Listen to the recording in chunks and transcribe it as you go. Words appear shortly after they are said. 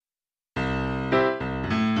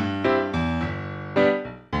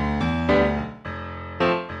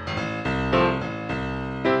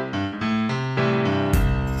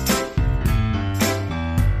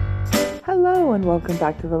and welcome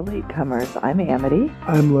back to The Latecomers. I'm Amity.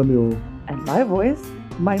 I'm Lemuel. And my voice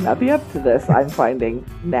might not be up to this, I'm finding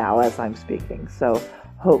now as I'm speaking. So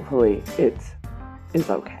hopefully it is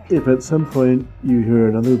okay. If at some point you hear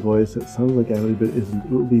another voice that sounds like Amity but isn't, it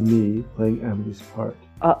will be me playing Amity's part.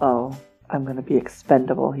 Uh-oh. I'm going to be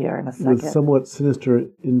expendable here in a second. With somewhat sinister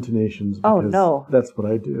intonations. Oh, no. That's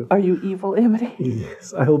what I do. Are you evil, Amity?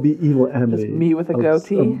 Yes, I will be evil Amity. Just me with a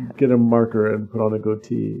goatee? I'll get a marker and put on a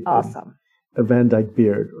goatee. Awesome. A Van Dyke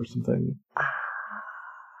beard or something.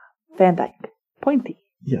 Van Dyke. Pointy.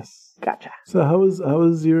 Yes. Gotcha. So how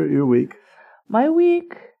was your week? My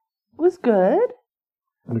week was good.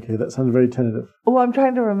 Okay, that sounds very tentative. Well, I'm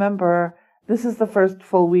trying to remember. This is the first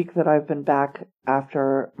full week that I've been back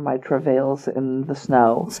after my travails in the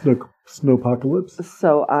snow. Snowpocalypse?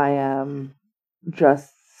 So I am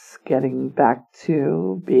just getting back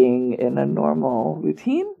to being in a normal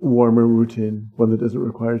routine. Warmer routine, one that doesn't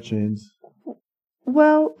require chains.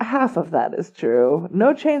 Well, half of that is true.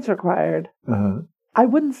 No chains required. I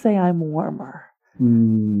wouldn't say I'm warmer.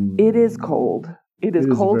 It is cold. It is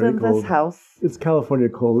cold in this house. It's California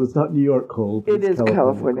cold. It's not New York cold. It is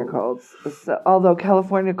California cold. So, although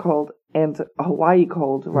California cold and Hawaii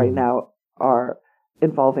cold right now are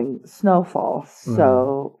involving snowfall.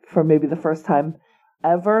 So for maybe the first time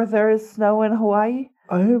ever there is snow in Hawaii.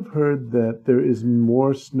 I have heard that there is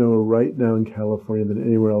more snow right now in California than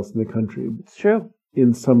anywhere else in the country. It's true.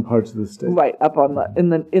 In some parts of the state. Right, up on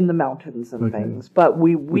in the mountains and things. But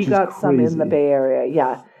we got some in the Bay Area.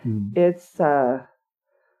 Yeah. It's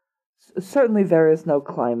certainly there is no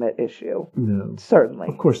climate issue. No. Certainly.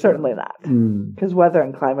 Of course certainly not. Because weather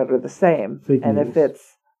and climate are the same. Fake and news. If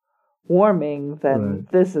it's warming, then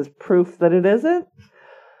this is proof that it isn't.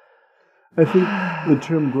 I think the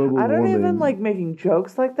term global warming... I don't even like making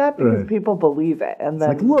jokes like that because people believe it. And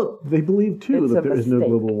then it's like, look, they believe too that there is no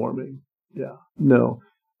global warming. Yeah. No.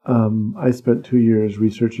 I spent 2 years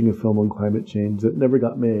researching a film on climate change that never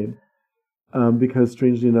got made because,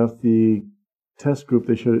 strangely enough, the test group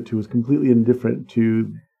they showed it to was completely indifferent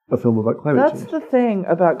to a film about climate change. That's the thing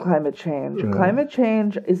about climate change. Climate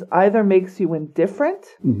change is either makes you indifferent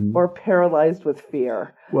or paralyzed with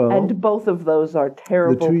fear. Well, and both of those are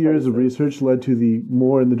terrible. The 2 years of research led to the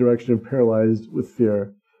more in the direction of paralyzed with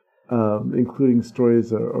fear, including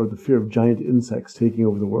stories or the fear of giant insects taking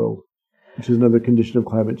over the world, which is another condition of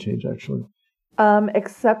climate change, actually.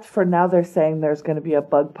 Except for now they're saying there's going to be a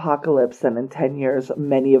bug apocalypse, and in 10 years,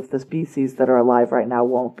 many of the species that are alive right now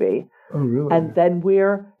won't be. Oh, really? And then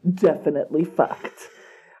we're definitely fucked.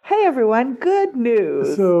 Hey, everyone, good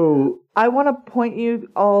news. So I want to point you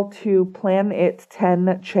all to Plan It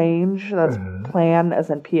 10 Change. That's plan as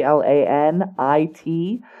in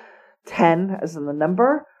PLANIT, 10 as in the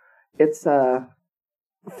number. It's a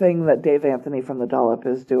thing that Dave Anthony from the Dollop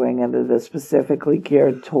is doing, and it is specifically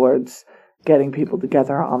geared towards getting people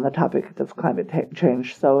together on the topic of climate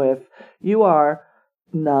change. So if you are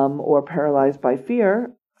numb or paralyzed by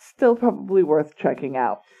fear, still probably worth checking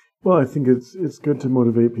out. Well, I think it's good to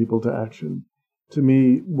motivate people to action. To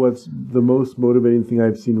me, what's the most motivating thing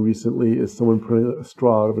I've seen recently is someone putting a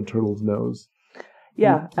straw out of a turtle's nose.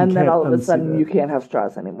 Yeah, and then all of a sudden that. you can't have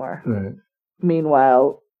straws anymore. Right.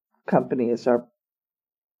 Meanwhile, companies are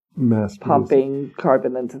pumping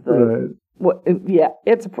carbon into the... Right.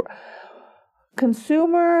 It's...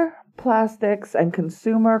 Consumer plastics and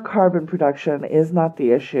consumer carbon production is not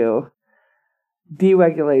the issue.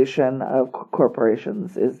 Deregulation of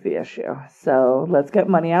corporations is the issue. So let's get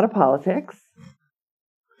money out of politics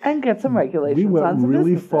and get some regulations on some businesses. We went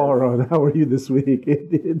really far on How Are You This Week.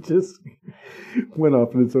 It just went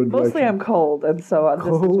off in its own direction. Mostly I'm cold, and so this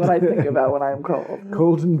is what I think about when I'm cold.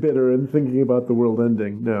 Cold and bitter and thinking about the world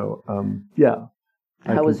ending. No. Yeah.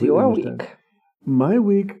 How was your week? My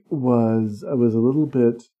week I was a little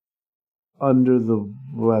bit under the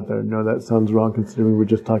weather. No, that sounds wrong considering we're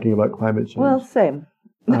just talking about climate change. Well, same.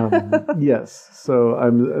 Yes. So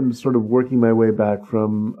I'm sort of working my way back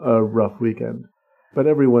from a rough weekend. But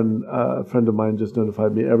everyone, a friend of mine just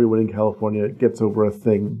notified me, everyone in California gets over a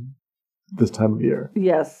thing this time of year.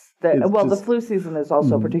 Yes. The flu season is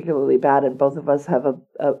also particularly bad, and both of us have a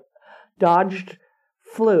dodged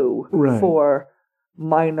flu for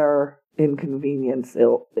minor inconvenience,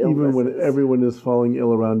 illnesses. Even when everyone is falling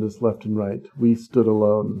ill around us left and right, we stood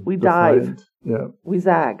alone. We dive. Yeah. We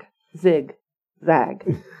zag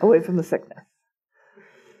away from the sickness.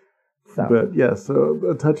 So. But yeah, so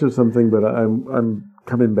a touch of something, but I'm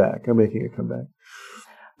coming back. I'm making a comeback.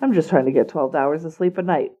 I'm just trying to get 12 hours of sleep a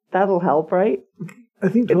night. That'll help, right? I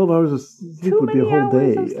think 12 hours of sleep would be a whole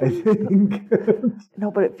day, I think.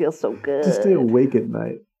 No, but it feels so good. To stay awake at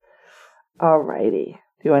night. Alrighty.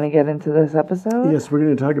 Do you want to get into this episode? Yes, we're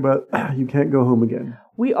going to talk about You Can't Go Home Again.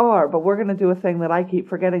 We are, but we're going to do a thing that I keep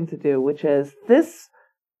forgetting to do, which is this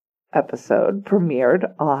episode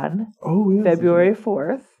premiered on February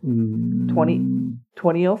 4th,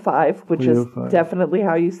 2005, which is definitely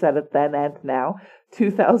how you said it then and now,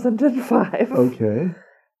 2005. Okay.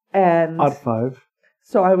 And Odd 5.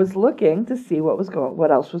 So I was looking to see what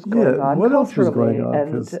else was going on what else was going on?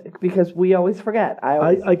 And because we always forget.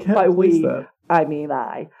 I can't place that. I mean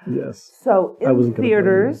I. Yes. So in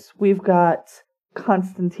theaters, we've got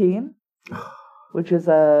Constantine, which is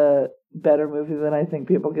a better movie than I think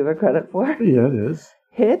people give it credit for. Yeah, it is.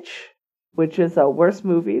 Hitch, which is a worse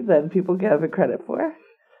movie than people give it credit for.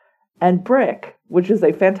 And Brick, which is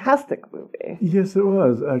a fantastic movie. Yes, it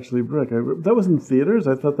was, actually, Brick. That was in theaters?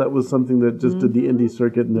 I thought that was something that just did the indie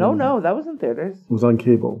circuit. And No, that was in theaters. It was on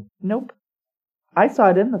cable. Nope. I saw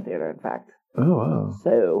it in the theater, in fact. Oh, wow.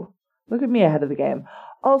 So, look at me ahead of the game.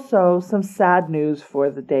 Also, some sad news for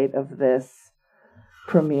the date of this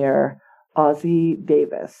premiere. Ozzie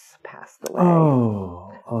Davis passed away. Oh,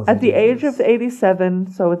 at the age of 87,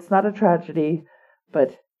 so it's not a tragedy,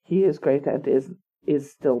 but he is great and is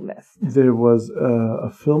still missed. There was a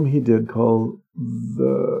film he did called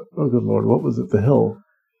good Lord, what was it? The Hill.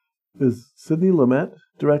 It was Sidney Lumet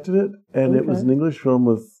directed it, and it was an English film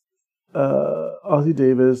with Ozzie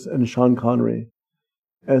Davis and Sean Connery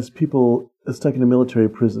as people stuck in a military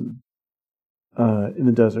prison in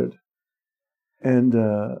the desert. And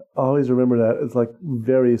I always remember that it's like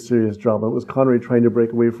very serious drama. It was Connery trying to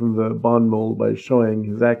break away from the Bond mold by showing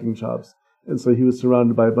his acting chops. And so he was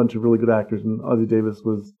surrounded by a bunch of really good actors, and Ozzie Davis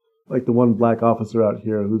was like the one black officer out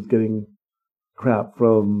here who's getting crap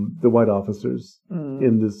from the white officers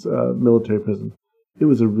in this military prison. It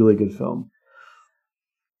was a really good film.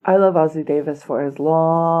 I love Ozzie Davis for his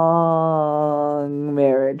long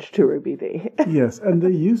marriage to Ruby Dee. Yes, and they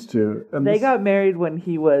used to. And they got married when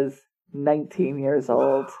he was 19 years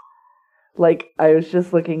old. Like, I was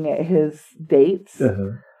just looking at his dates.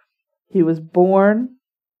 He was born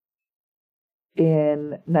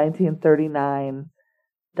in 1939,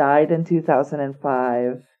 died in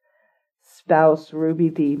 2005. Spouse Ruby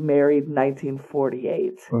Dee married in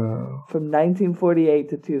 1948. Wow. From 1948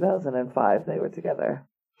 to 2005, they were together.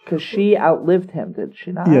 Because she outlived him, did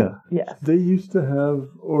she not? Yeah. Yes. They used to have,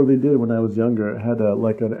 or they did when I was younger, had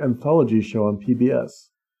an anthology show on PBS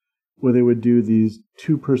where they would do these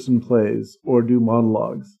 2-person plays or do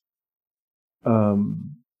monologues.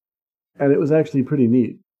 And it was actually pretty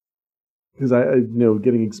neat. Because I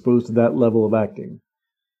getting exposed to that level of acting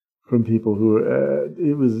from people who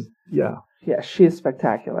it was, yeah. Yeah, she is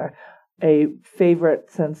spectacular. A favorite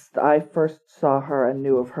since I first saw her and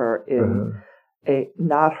knew of her in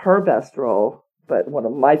not her best role, but one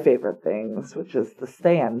of my favorite things, which is the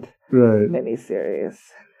Stand miniseries.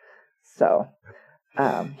 So,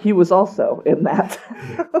 he was also in that.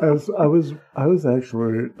 I was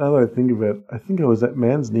actually, now that I think of it, I think I was at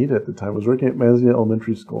Manzanita at the time. I was working at Manzanita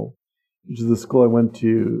Elementary School, which is the school I went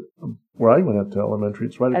to, where I went up to elementary.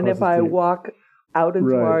 It's right across the street. And if I walk out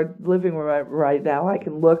into our living room right now, I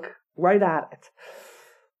can look right at it.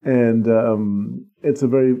 And it's a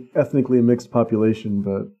very ethnically mixed population,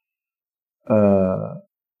 but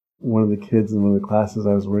one of the kids in one of the classes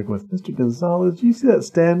I was working with, Mr. Gonzalez, do you see that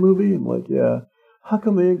Stan movie? I'm like, yeah. How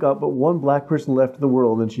come they ain't got but one black person left in the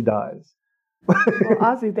world and she dies? Well,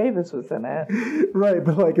 Ozzie Davis was in it. Right,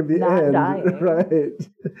 but like at the end. Dying. Right.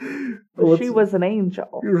 Well, she was an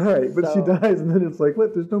angel. Right, but she dies and then it's like,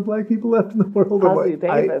 what, there's no black people left in the world? Ozzie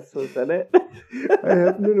Davis was in it.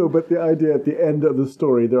 But the idea at the end of the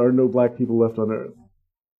story, there are no black people left on Earth.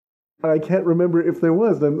 I can't remember if there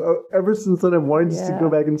was. Ever since then, I've wanted to go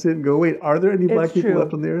back and see it and go, wait, are there any black people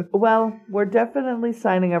left on the Earth? Well, we're definitely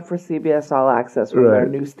signing up for CBS All Access when their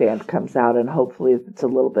new Stand comes out, and hopefully it's a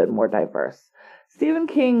little bit more diverse. Stephen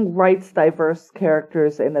King writes diverse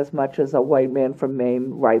characters in as much as a white man from Maine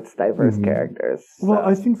writes diverse characters. So. Well,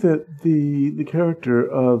 I think that the character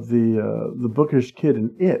of the bookish kid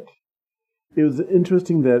in It was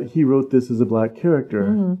interesting that he wrote this as a black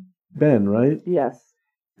character. Ben, right? Yes.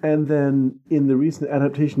 And then in the recent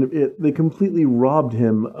adaptation of It, they completely robbed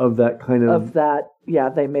him of that kind of... Of that, yeah,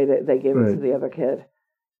 they gave it to the other kid.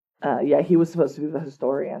 He was supposed to be the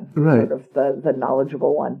historian. Right. Sort of the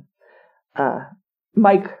knowledgeable one.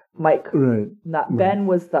 Mike. Right. Not Ben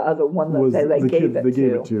was the other one that they gave it to. They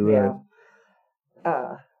gave it to, right.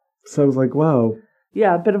 Yeah. So I was like, wow.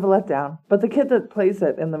 Yeah, a bit of a letdown. But the kid that plays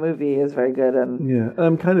it in the movie is very good. And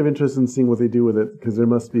I'm kind of interested in seeing what they do with it, because there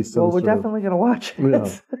must be some. Well, we're definitely going to watch it. Yeah.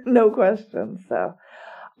 No question. So,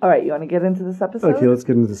 all right, you want to get into this episode? Okay, let's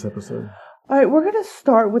get into this episode. All right, we're going to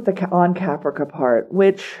start with the on Caprica part,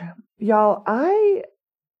 which, y'all, I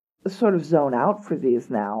sort of zone out for these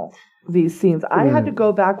scenes. I had to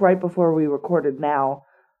go back right before we recorded now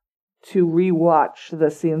to rewatch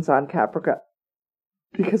the scenes on Caprica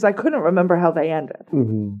because I couldn't remember how they ended.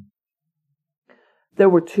 Mm-hmm. There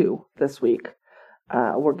were 2 this week.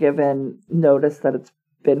 We're given notice that it's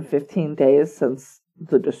been 15 days since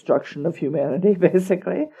the destruction of humanity,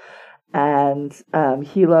 basically. And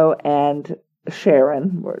Hilo and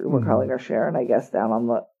Sharon, we're calling her Sharon, I guess, down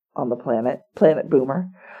on the planet Boomer,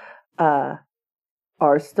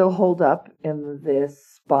 are still holed up in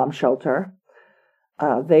this bomb shelter.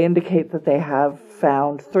 They indicate that they have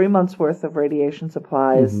found 3 months worth of radiation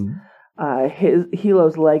supplies.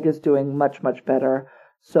 Hilo's leg is doing much, much better,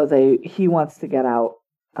 so he wants to get out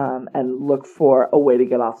and look for a way to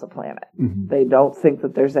get off the planet. They don't think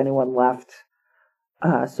that there's anyone left.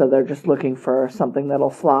 So they're just looking for something that'll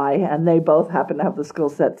fly, and they both happen to have the skill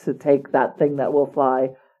set to take that thing that will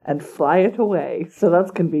fly and fly it away. So that's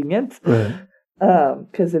convenient. Right.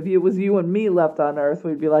 Because if it was you and me left on Earth,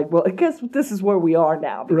 we'd be like, well, I guess this is where we are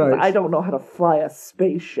now, because I don't know how to fly a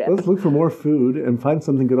spaceship. Let's look for more food and find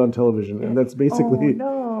something good on television, and that's basically...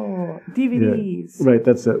 Oh, no. DVDs. Yeah. Right,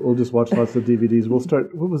 that's it. We'll just watch lots of DVDs. We'll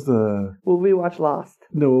start... What was the... Will we watch Lost?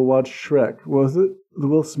 No, we'll watch Shrek. What was it? The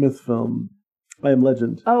Will Smith film. I Am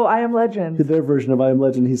Legend. Oh, I Am Legend. Their version of I Am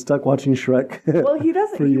Legend. He's stuck watching Shrek. Well, he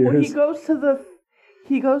doesn't.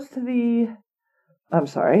 He goes to the. I'm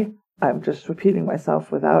sorry. I'm just repeating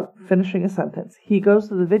myself without finishing a sentence. He goes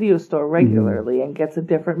to the video store regularly and gets a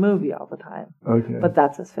different movie all the time. Okay. But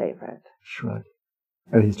that's his favorite. Shrek.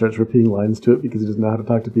 And he starts repeating lines to it because he doesn't know how to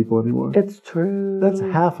talk to people anymore. It's true. That's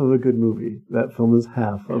half of a good movie. That film is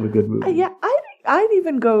half of a good movie. Yeah, I'd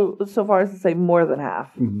even go so far as to say more than half.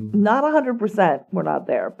 Not 100%. We're not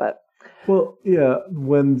there, but... Well, yeah,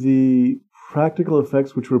 when the practical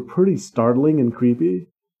effects, which were pretty startling and creepy,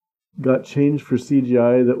 got changed for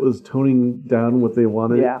CGI that was toning down what they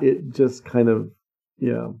wanted, it just kind of,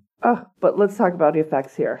 but let's talk about the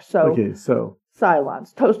effects here. So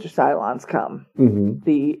Cylons, toaster Cylons come.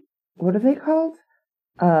 What are they called?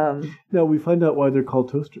 Now we find out why they're called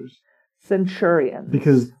toasters. Centurions.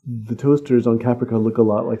 Because the toasters on Caprica look a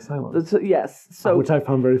lot like Cylons. Yes. So which I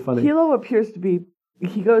found very funny. Hilo appears to be...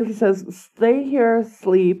 He says, stay here,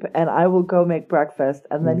 sleep, and I will go make breakfast.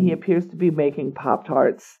 And then he appears to be making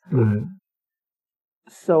Pop-Tarts. Right.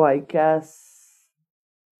 So I guess...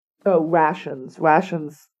 Oh, rations.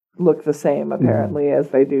 Rations look the same, apparently, as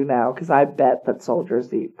they do now. Because I bet that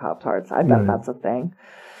soldiers eat Pop-Tarts. I bet that's a thing.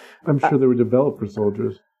 I'm sure they were developed for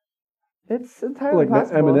soldiers. It's entirely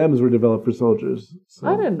possible. M&Ms were developed for soldiers. So.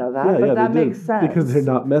 I didn't know that, but that makes sense. Because they're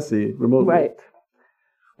not messy remotely. Right.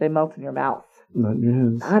 They melt in your mouth. Not in your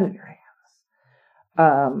hands. Not in your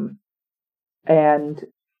hands. And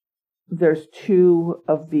there's 2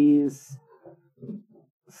 of these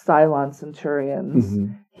Cylon Centurions.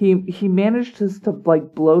 He managed to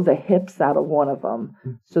blow the hips out of one of them,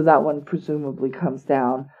 so that one presumably comes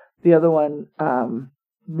down. The other one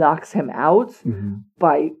knocks him out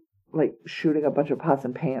by shooting a bunch of pots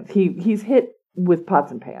and pans. He's hit with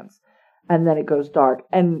pots and pans, and then it goes dark.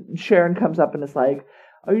 And Sharon comes up and is like,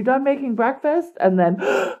 "Are you done making breakfast?" And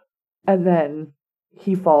then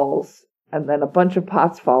he falls, and then a bunch of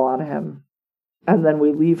pots fall on him, and then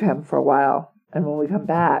we leave him for a while. And when we come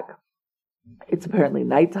back, it's apparently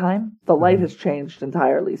nighttime. The light has changed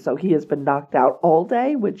entirely, so he has been knocked out all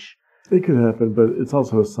day, which... It could happen, but it's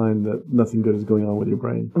also a sign that nothing good is going on with your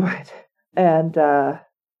brain. Right. And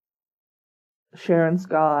Sharon's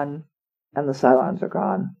gone, and the Cylons are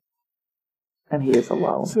gone, and he is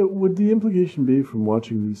alone. So would the implication be from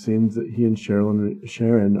watching these scenes that he and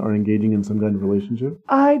Sharon are engaging in some kind of relationship?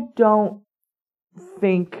 I don't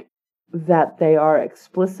think that they are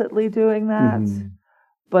explicitly doing that,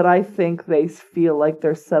 but I think they feel like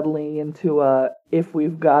they're settling into a if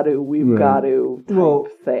we've got to, we've got to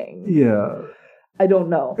type thing. Yeah. I don't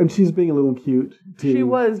know. And she's being a little cute, too. She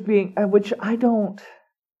was being, which I don't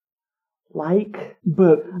like.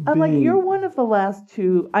 But I'm like, you're one of the last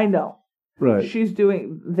 2. I know. Right.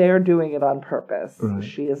 They're doing it on purpose. Right.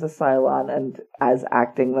 She is a Cylon and as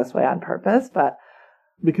acting this way on purpose, but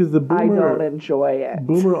because the Boomer, I don't enjoy it.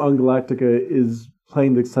 Boomer on Galactica is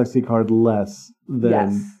playing the sexy card less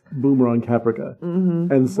than Boomer on Caprica.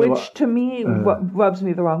 And so, which to me rubs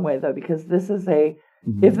me the wrong way, though, because this is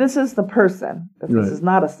if this is the person, if this is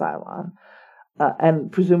not a Cylon,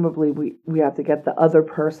 and presumably we have to get the other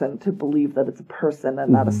person to believe that it's a person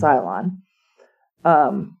and not a Cylon,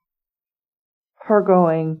 her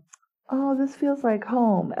going, oh, this feels like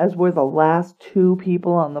home, as we're the last 2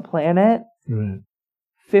 people on the planet,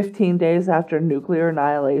 15 days after nuclear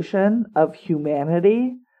annihilation of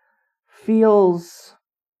humanity feels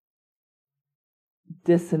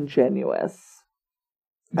disingenuous.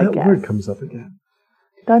 That word comes up again.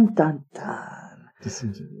 Dun, dun, dun.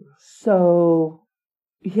 Disingenuous. So,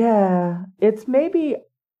 yeah, it's maybe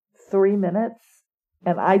 3 minutes,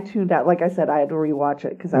 and I tuned out. Like I said, I had to rewatch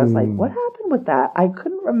it because I was like, what happened with that? I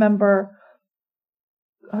couldn't remember.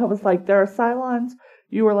 I was like, there are Cylons.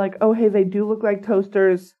 You were like, oh, hey, they do look like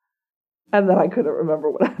toasters. And then I couldn't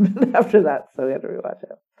remember what happened after that, so we had to rewatch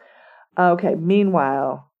it. Okay,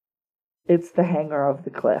 meanwhile, it's the hanger of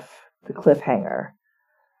the cliffhanger.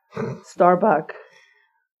 Starbuck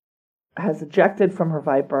has ejected from her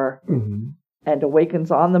Viper and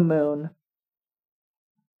awakens on the moon.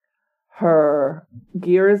 Her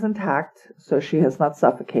gear is intact, so she has not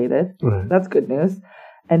suffocated. Right. That's good news.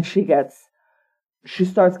 And she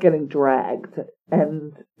starts getting dragged.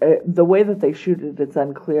 And the way that they shoot it, it's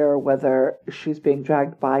unclear whether she's being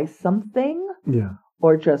dragged by something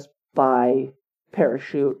or just by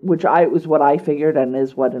parachute, which was what I figured and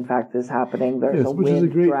is what in fact is happening. There's a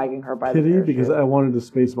wind dragging her by the parachute. Because I wanted a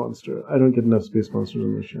space monster. I don't get enough space monsters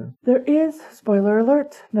in this show. There is, spoiler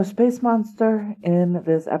alert, no space monster in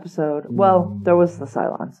this episode. Well, there was the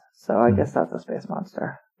Cylons, so I guess that's a space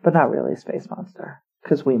monster. But not really a space monster,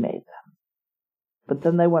 because we made them. But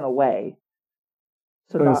then they went away.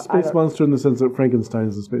 So a space monster in the sense that Frankenstein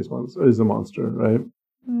is a space monster, is a monster, right?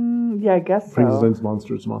 Yeah, I guess so. Frankenstein's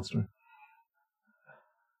monster is a monster.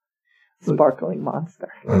 Sparkling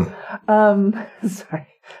monster. Sorry,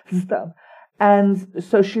 it's dumb. And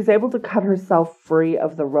so she's able to cut herself free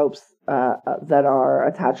of the ropes that are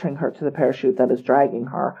attaching her to the parachute that is dragging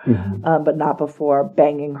her, but not before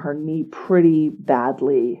banging her knee pretty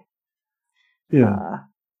badly.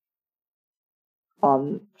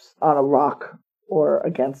 On a rock or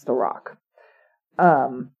against a rock.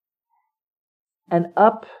 And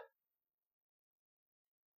up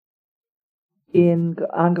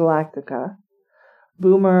on Galactica,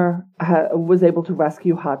 Boomer was able to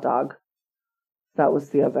rescue Hot Dog. That was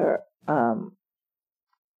the other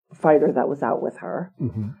fighter that was out with her.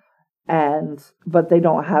 But they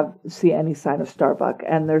don't see any sign of Starbuck.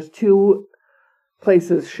 And there's 2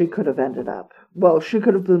 places she could have ended up. Well, she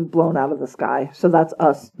could have been blown out of the sky. So that's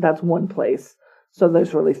us. That's one place. So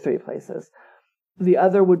there's really 3 places. The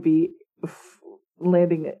other would be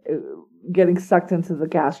getting sucked into the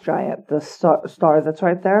gas giant, the star that's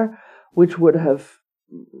right there, which would have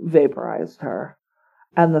vaporized her.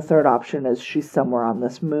 And the third option is she's somewhere on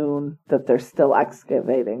this moon that they're still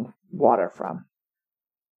excavating water from.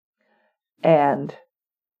 And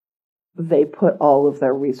they put all of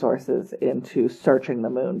their resources into searching the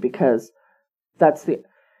moon because that's the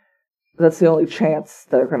only chance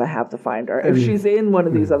they're going to have to find her. If she's in one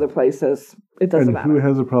of these other places, it doesn't matter. And who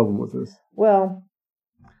has a problem with this? Well,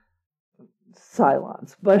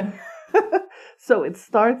 Cylons. But so it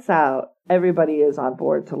starts out, everybody is on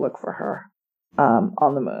board to look for her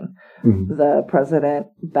on the moon. The president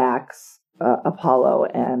backs Apollo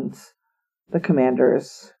and the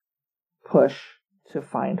commanders push to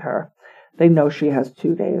find her. They know she has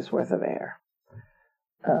 2 days worth of air.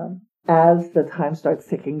 As the time starts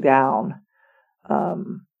ticking down,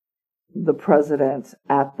 the president,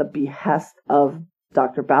 at the behest of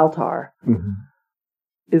Dr. Baltar,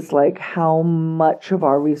 is like, how much of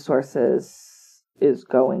our resources is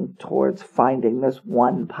going towards finding this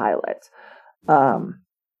one pilot?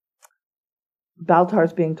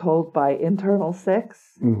 Baltar's being told by Internal 6,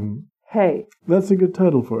 hey... That's a good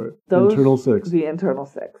title for it. Internal 6. The Internal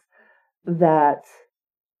 6. That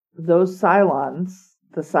those Cylons,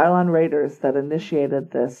 the Cylon Raiders that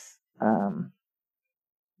initiated this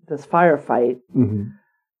firefight,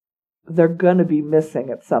 they're going to be missing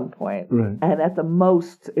at some point. Right. And at the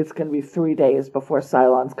most, it's going to be 3 days before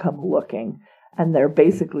Cylons come looking. And they're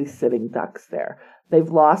basically sitting ducks there. They've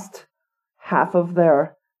lost half of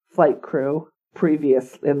their flight crew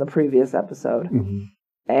in the previous episode.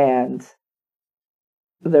 And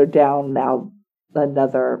they're down now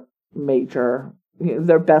another major,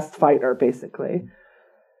 their best fighter, basically.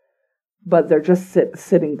 But they're just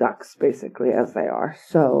sitting ducks, basically, as they are.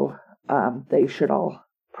 So they should all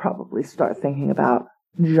probably start thinking about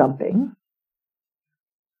jumping.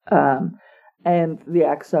 And the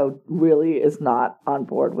XO really is not on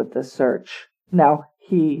board with this search. Now,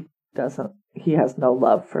 he has no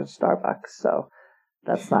love for Starbucks, so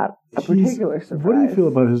that's not a particular surprise. What do you feel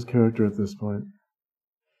about his character at this point?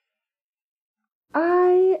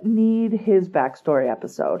 I need his backstory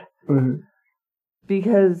episode.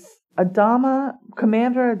 Because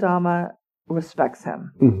Commander Adama respects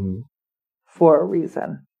him for a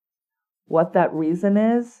reason. What that reason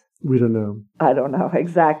is, we don't know. I don't know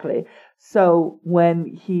exactly. So when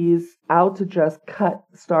he's out to just cut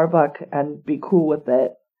Starbuck and be cool with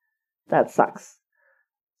it, that sucks.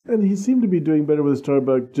 And he seemed to be doing better with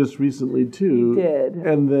Starbuck just recently too. He did,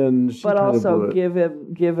 and then she but kind also of blew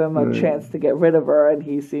it. give him a chance to get rid of her, and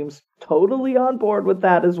he seems totally on board with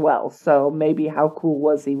that as well. So maybe how cool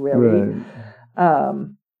was he really? Right.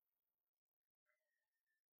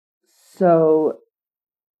 So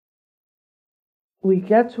we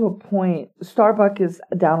get to a point. Starbuck is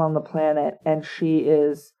down on the planet, and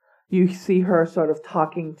you see her sort of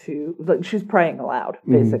talking to, like, she's praying aloud,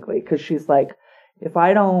 basically, because she's like, if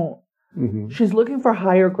I don't, she's looking for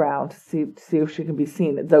higher ground to see if she can be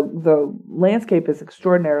seen. The landscape is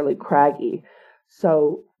extraordinarily craggy,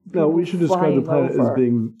 so no, we should describe the planet as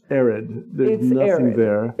being arid. There's nothing arid.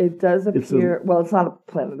 There. It does appear. Well, it's not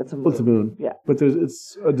a planet; it's a moon. Well, it's a moon. Yeah, but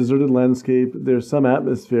it's a deserted landscape. There's some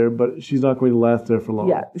atmosphere, but she's not going to last there for long.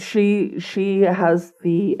 Yeah, she has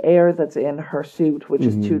the air that's in her suit, which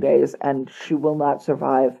is 2 days, and she will not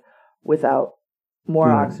survive without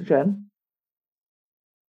more oxygen.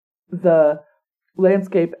 The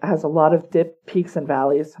landscape has a lot of peaks and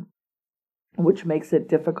valleys, which makes it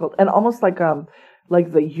difficult, and almost like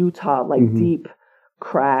the Utah, deep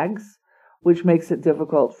crags, which makes it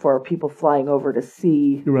difficult for people flying over to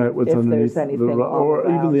see what's if underneath there's anything or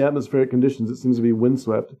even the atmospheric conditions. It seems to be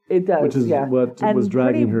windswept. It does, which is what was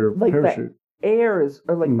dragging her parachute. The air is,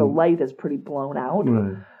 or the light is pretty blown out.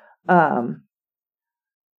 Right.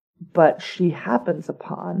 But she happens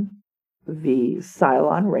upon the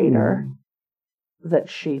Cylon Raider that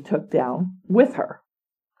she took down with her.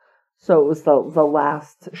 So it was the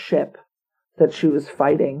last ship that she was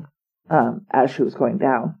fighting as she was going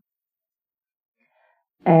down.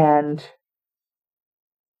 And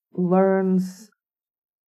learns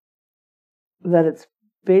that it's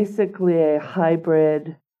basically a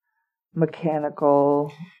hybrid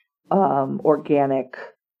mechanical organic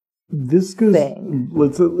this goes thing.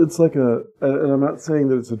 It's like and I'm not saying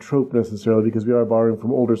that it's a trope necessarily, because we are borrowing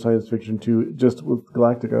from older science fiction too, just with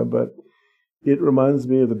Galactica, but it reminds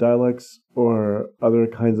me of the Daleks or other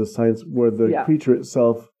kinds of science where the creature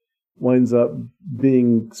itself winds up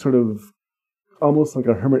being sort of almost like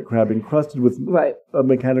a hermit crab, encrusted with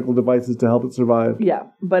mechanical devices to help it survive. Yeah,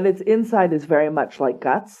 but its inside is very much like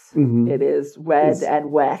guts. It is red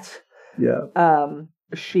and wet. Yeah.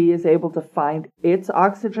 She is able to find its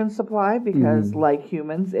oxygen supply because, like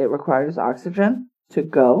humans, it requires oxygen to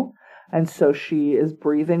go. And so she is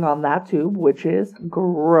breathing on that tube, which is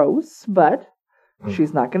gross, but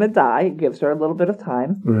she's not going to die. It gives her a little bit of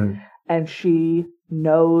time. Right. And she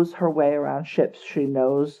knows her way around ships. She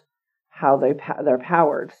knows how they're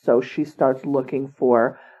powered. So she starts looking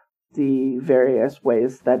for the various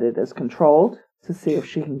ways that it is controlled to see if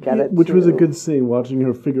she can get it. Which was a good scene, watching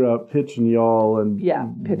her figure out pitch and yaw and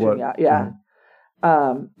pitch and yaw. Yeah.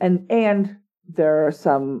 And there are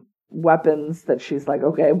some weapons that she's like,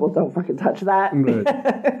 okay, well, don't fucking touch that. Right.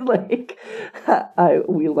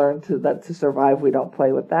 We learned that to survive, we don't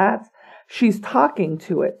play with that. She's talking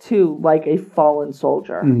to it too, like a fallen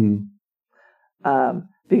soldier.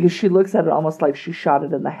 Because she looks at it almost like she shot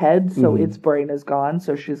it in the head, so its brain is gone.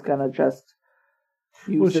 So she's gonna just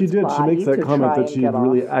use she its did. body She makes that comment that she had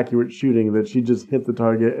really off. accurate shooting, that she just hit the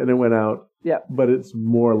target and it went out. Yeah, but it's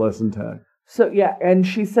more or less intact. So yeah, and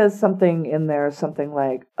she says something in there, something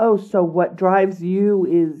like, "Oh, so what drives you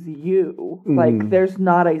is you." Like there's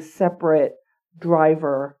not a separate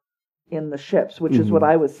driver in the ships, which is what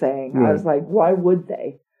I was saying. Right. I was like, why would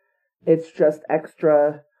they? It's just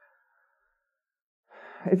extra.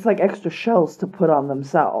 It's like extra shells to put on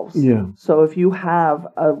themselves. Yeah. So if you have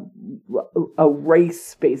a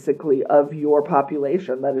race, basically, of your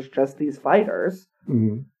population that is just these fighters,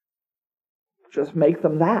 just make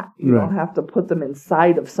them that. You don't have to put them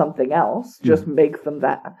inside of something else. Just make them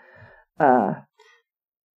that.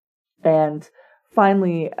 And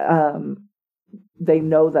finally, they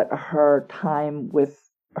know that her time with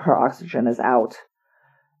her oxygen is out.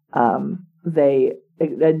 They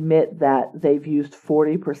admit that they've used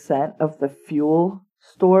 40% of the fuel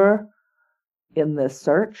store in this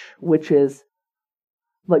search, which is,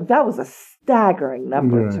 like, that was a staggering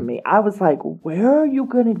number to me. I was like, where are you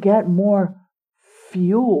going to get more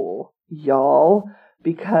fuel, y'all?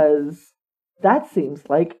 Because that seems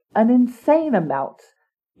like an insane amount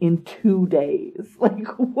in 2 days. Like,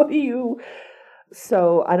 what do you...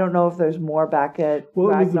 So, I don't know if there's more back at Well,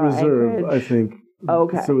 it was the reserve, Anchorage. I think.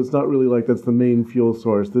 Okay. So it's not really like that's the main fuel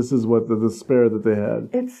source. This is what the spare that they had.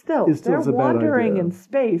 It's still they're wandering in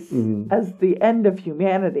space as the end of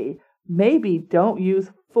humanity. Maybe don't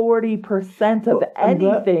use 40% of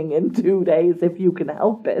anything in 2 days if you can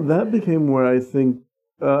help it. That became where I think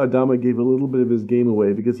Adama gave a little bit of his game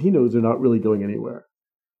away because he knows they're not really going anywhere.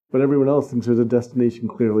 But everyone else thinks there's a destination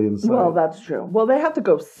clearly in sight. Well, that's true. Well, they have to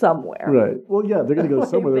go somewhere. Right. Well, yeah, they're going to go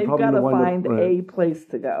somewhere. They've got to find a place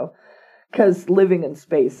to go. Because living in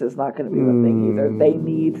space is not going to be the thing either. They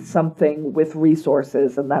need something with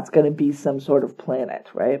resources, and that's going to be some sort of planet,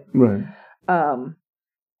 right? Right.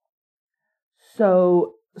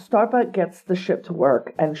 So Starbuck gets the ship to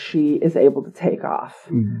work, and she is able to take off.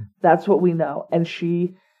 Mm-hmm. That's what we know. And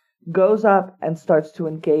she goes up and starts to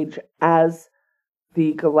engage as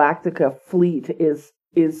the Galactica fleet is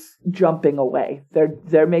jumping away.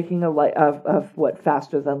 They're making a light of what,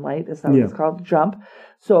 faster than light, is that what it's called? Jump.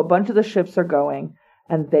 So a bunch of the ships are going,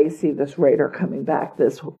 and they see this raider coming back,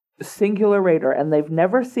 this singular raider, and they've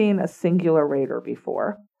never seen a singular raider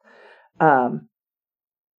before.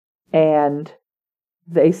 And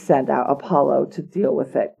they send out Apollo to deal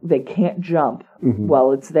with it. They can't jump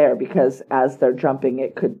while it's there because as they're jumping,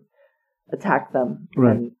 it could attack them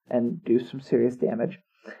and do some serious damage.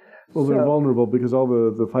 Well, they're vulnerable because all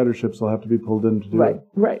the fighter ships will have to be pulled in to do it.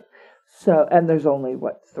 Right. So, and there's only,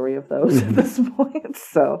 3 of those at this point.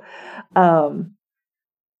 So, and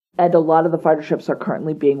a lot of the fighter ships are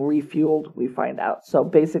currently being refueled, we find out. So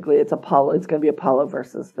basically it's Apollo. It's going to be Apollo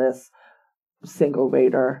versus this single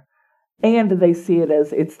raider. And they see it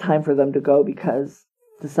as it's time for them to go because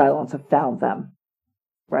the Cylons have found them,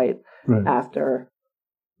 right? After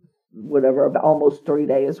whatever, about almost 3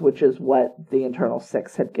 days, which is what the Internal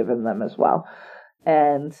 6 had given them as well.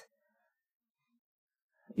 And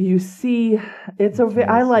you see, it's a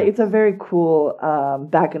very cool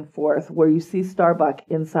back and forth where you see Starbuck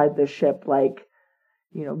inside the ship, like,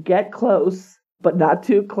 get close, but not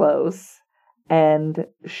too close. And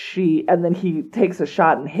then he takes a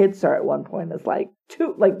shot and hits her at one point. It's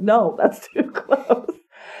no, that's too close.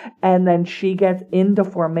 And then she gets into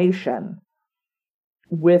formation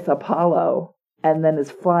with Apollo and then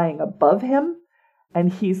is flying above him.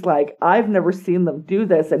 And he's like, I've never seen them do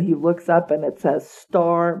this. And he looks up and it says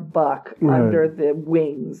Starbuck under the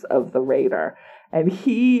wings of the Raider. And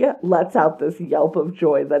he lets out this yelp of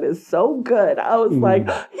joy that is so good. I was like,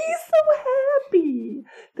 he's so happy.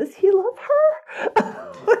 Does he love her?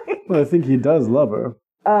 Well, I think he does love her.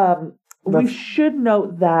 We should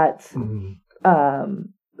note that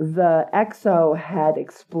the XO had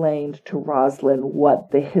explained to Roslin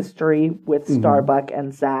what the history with Starbuck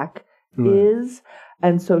and Zach is.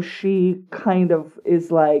 And so she kind of is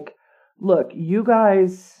like, look, you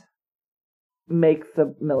guys make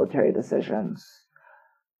the military decisions,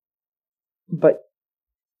 but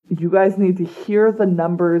you guys need to hear the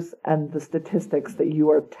numbers and the statistics that you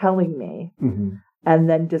are telling me and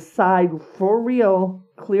then decide for real,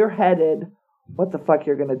 clear-headed, what the fuck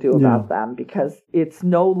you're going to do about them, because it's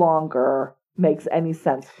no longer makes any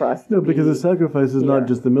sense for us. No, because the sacrifice is not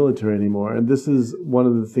just the military anymore. And this is one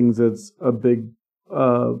of the things that's a big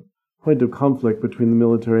point of conflict between the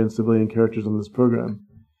military and civilian characters on this program,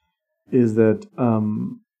 is that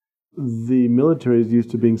the military is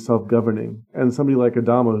used to being self-governing. And somebody like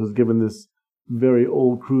Adama, who's given this very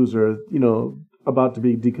old cruiser, about to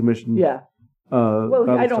be decommissioned. Yeah.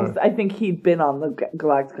 Battlestar. I think he'd been on the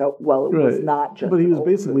Galactica. Well, it was not just. But he was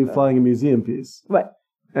basically flying a museum piece. Right.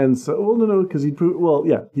 And so, because he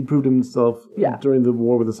proved himself during the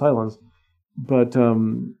war with the Cylons. But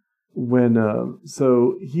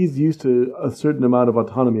so he's used to a certain amount of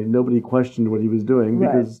autonomy. Nobody questioned what he was doing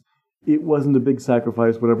because it wasn't a big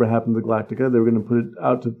sacrifice. Whatever happened to Galactica, they were going to put it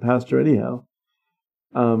out to pasture anyhow.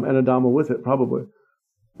 And Adama with it, probably.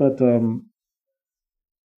 But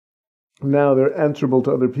now they're answerable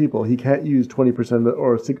to other people. He can't use 20%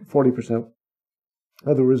 or 40%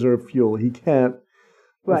 of the reserve fuel. He can't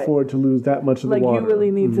afford to lose that much of the water. You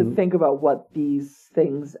really need to think about what these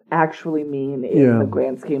things actually mean in the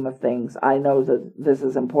grand scheme of things. I know that this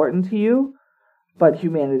is important to you, but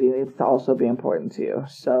humanity needs to also be important to you.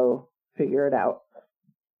 So figure it out.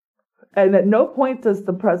 And at no point does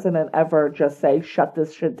the president ever just say, shut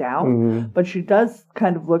this shit down. But she does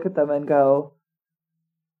kind of look at them and go,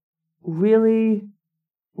 really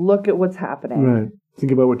look at what's happening. Right.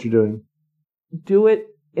 Think about what you're doing. Do it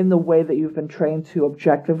in the way that you've been trained to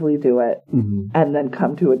objectively do it, and then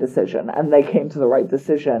come to a decision. And they came to the right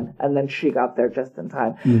decision, and then she got there just in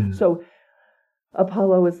time. So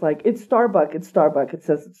Apollo is like, it's Starbuck, it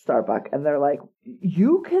says it's Starbuck. And they're like,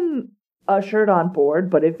 you can usher it on board,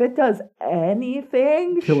 but if it does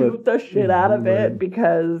anything, shoot the shit out of it,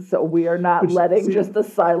 because we are not letting just the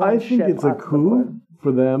Cylon ship. I think it's a coup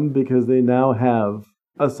for them because they now have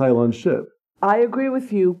a Cylon ship. I agree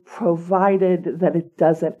with you, provided that it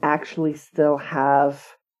doesn't actually still have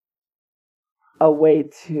a way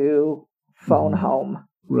to phone home.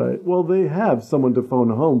 Right. Well, they have someone to phone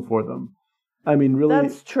home for them. I mean, really,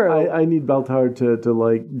 that's true. I need Baltar to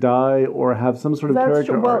like die or have some sort of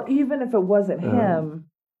character arc. Well, even if it wasn't him,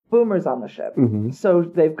 Boomer's on the ship, so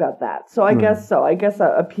they've got that. So I guess so. I guess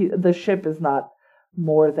the ship is not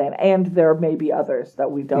more than, and there may be others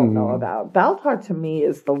that we don't know about. Baltar to me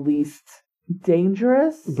is the least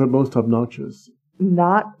dangerous, but most obnoxious.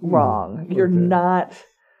 Not wrong. You're not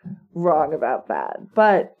wrong about that.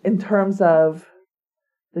 But in terms of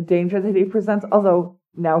the danger that he presents, although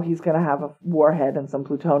now he's going to have a warhead and some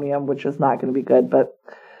plutonium, which is not going to be good, but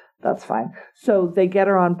that's fine. So they get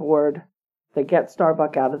her on board. They get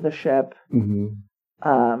Starbuck out of the ship.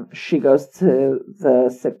 She goes to the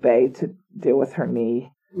sick bay to deal with her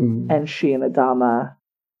knee, and she and Adama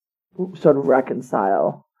sort of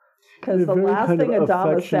reconcile. Because the last thing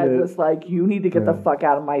Adama said was like, you need to get the fuck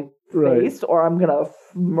out of my face or I'm going to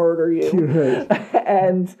murder you.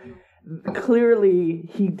 And clearly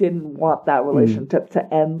he didn't want that relationship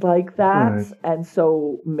to end like that. And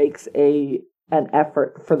so makes an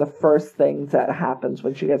effort for the first thing that happens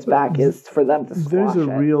when she gets back is for them to squash There's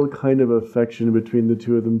a real kind of affection between the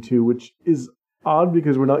two of them too, which is odd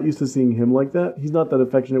because we're not used to seeing him like that. He's not that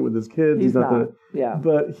affectionate with his kids. He's not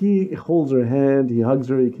but he holds her hand, he hugs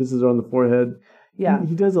her, he kisses her on the forehead. Yeah.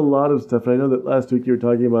 He does a lot of stuff. And I know that last week you were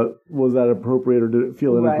talking about, was that appropriate or did it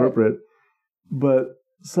feel inappropriate? But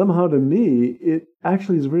somehow to me, it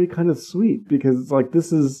actually is very kind of sweet because it's like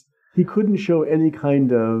he couldn't show any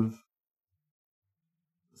kind of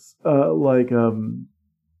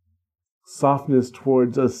softness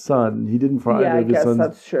towards a son. He didn't for either of his sons. Yeah, I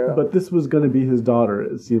guess that's true. But this was going to be his daughter,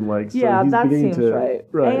 it seemed like. So he's that seems right.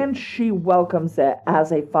 And she welcomes it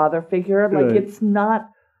as a father figure. Like, it's not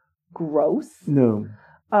gross. No.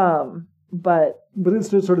 But it's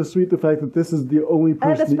just sort of sweet the fact that this is the only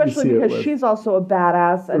person and especially that you see because she's also a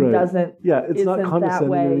badass and doesn't it's not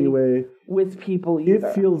condescending in any way with people either.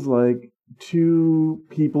 It feels like two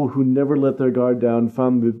people who never let their guard down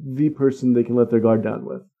found the person they can let their guard down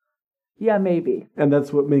with. Yeah, maybe. And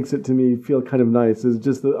that's what makes it to me feel kind of nice, is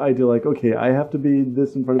just the idea like, okay, I have to be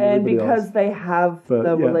this in front of everybody else. And because they have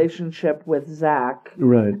the relationship with Zach.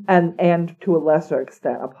 Right. And to a lesser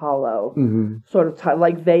extent, Apollo. Sort of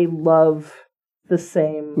like they love the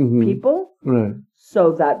same people. Right.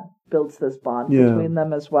 So that builds this bond between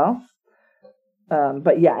them as well.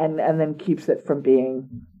 But and then keeps it from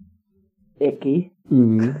being icky,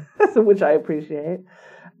 which I appreciate.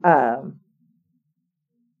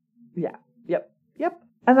 Yep.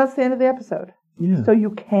 And that's the end of the episode. Yeah. So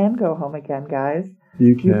you can go home again, guys.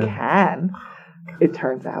 You can. You can. It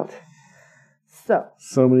turns out.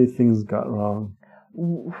 So many things got wrong.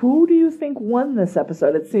 Who do you think won this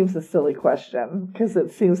episode? It seems a silly question because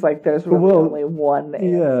it seems like there's really only one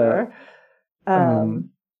answer.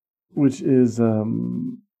 Which is,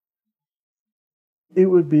 it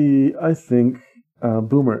would be, I think,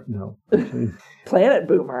 Boomer. No. Planet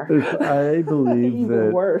Boomer. I believe even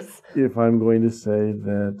that worse. If I'm going to say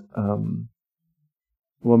that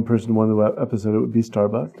one person won the episode, it would be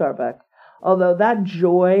Starbuck. Although that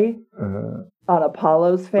joy on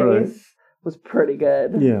Apollo's face was pretty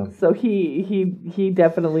good. Yeah. So he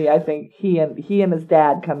definitely, I think he and his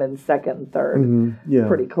dad come in second and third. Yeah.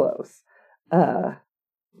 Pretty close.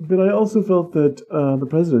 But I also felt that the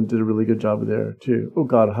president did a really good job there, too. Oh,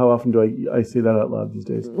 God, how often do I say that out loud these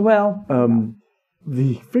days? Well...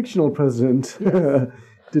 the fictional president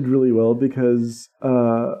did really well because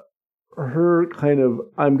her kind of,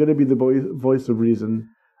 I'm going to be the voice of reason.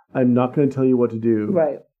 I'm not going to tell you what to do.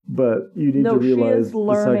 Right. But you need to realize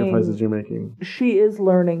the sacrifices you're making. She is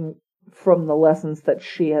learning from the lessons that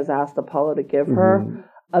she has asked Apollo to give her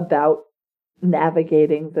about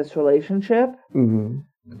navigating this relationship.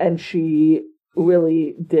 And she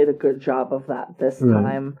really did a good job of that this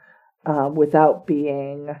time without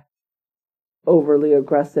being overly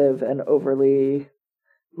aggressive and overly...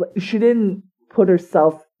 She didn't put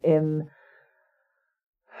herself in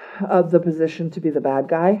the position to be the bad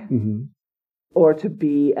guy or to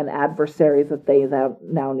be an adversary that they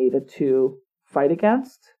now needed to fight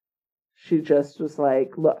against. She just was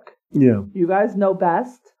like, look, you guys know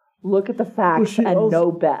best. Look at the facts and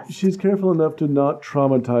know best. She's careful enough to not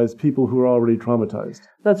traumatize people who are already traumatized.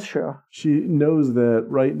 That's true. She knows that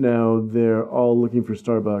right now they're all looking for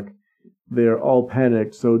Starbuck. They're all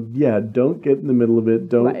panicked. So don't get in the middle of it.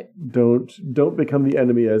 Don't become the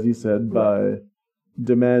enemy, as you said, by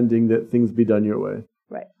demanding that things be done your way.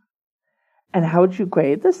 Right. And how would you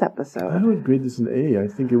grade this episode? I would grade this an A. I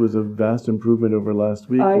think it was a vast improvement over last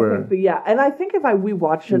week. And I think if we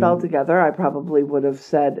watched it all together, I probably would have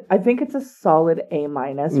said I think it's a solid A-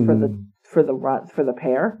 for the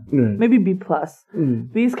pair, maybe B+.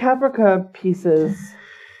 These Caprica pieces,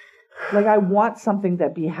 like I want something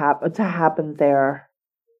that to happen there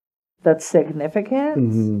that's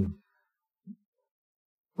significant.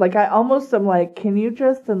 Like I almost am like, can you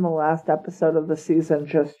just in the last episode of the season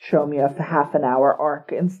just show me a half an hour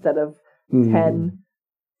arc instead of 10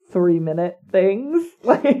 3-minute things?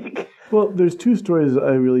 Like, well, there's 2 stories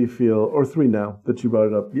I really feel, or 3 now that you brought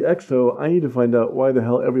it up. The EXO, I need to find out why the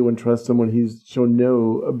hell everyone trusts someone he's shown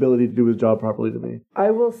no ability to do his job properly to me. I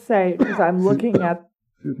will say, because I'm looking at...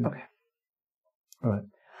 Okay. All right.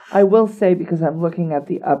 I will say, because I'm looking at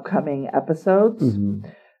the upcoming episodes,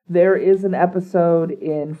 there is an episode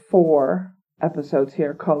in 4 episodes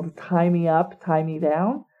here called Tie Me Up, Tie Me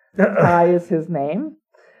Down. Tie is his name.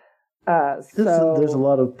 There's a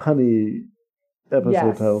lot of punny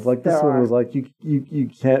episode titles. Like this one was like, you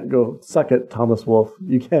can't go, suck it, Thomas Wolfe.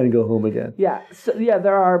 You can't go home again. Yeah. So,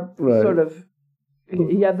 there are sort of,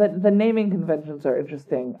 the naming conventions are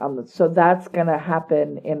interesting. So that's going to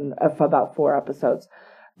happen in about 4 episodes.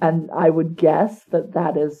 And I would guess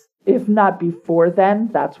that is, if not before then,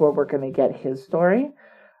 that's where we're going to get his story.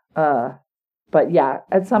 But yeah,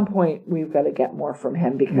 at some point we've got to get more from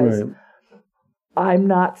him because I'm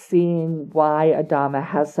not seeing why Adama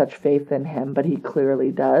has such faith in him, but he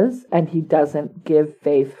clearly does, and he doesn't give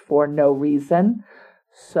faith for no reason.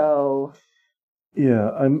 So yeah,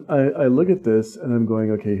 I look at this and I'm going,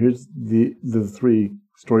 okay, here's the 3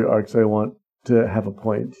 story arcs I want to have a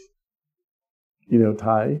point.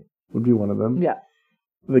 Ty would be one of them. Yeah.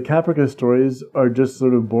 The Caprica stories are just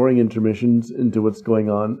sort of boring intermissions into what's going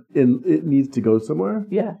on. It needs to go somewhere.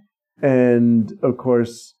 Yeah. And, of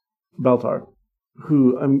course, Baltar,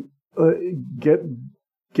 who get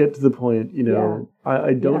to the point,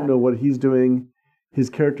 I don't know what he's doing. His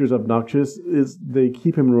character's obnoxious. They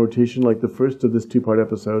keep him in rotation like the first of this 2-part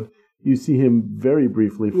episode. You see him very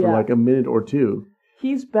briefly for like a minute or 2.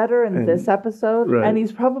 He's better in this episode, and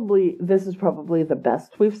this is probably the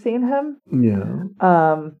best we've seen him. Yeah.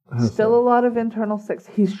 Still a lot of internal six.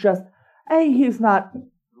 He's just, he's not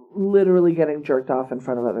literally getting jerked off in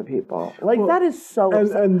front of other people. That is so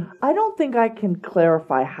upsetting. I don't think I can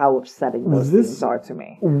clarify how upsetting those things are to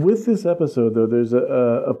me. With this episode, though, there's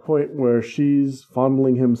a point where she's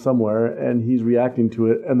fondling him somewhere, and he's reacting to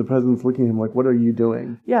it, and the president's looking at him like, what are you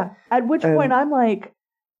doing? Yeah. At which point I'm like,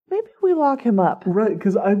 maybe we lock him up. Right,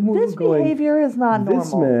 because this behavior is not normal.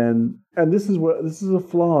 This man, and this is a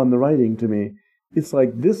flaw in the writing to me. It's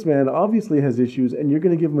like, this man obviously has issues, and you're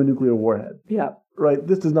going to give him a nuclear warhead. Yeah. Right?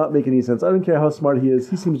 This does not make any sense. I don't care how smart he is.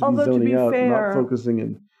 He seems to be zoning out, not focusing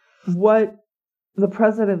in. What the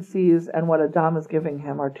president sees and what Adama's giving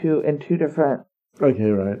him are two different Okay,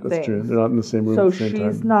 right. That's things. True. They're not in the same room at the same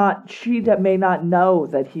time. She may not know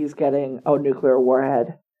that he's getting a nuclear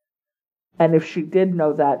warhead. And if she did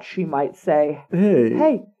know that, she might say,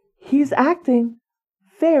 hey, he's acting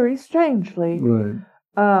very strangely.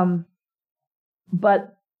 Right.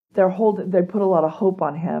 But they put a lot of hope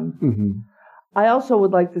on him. Mm-hmm. I also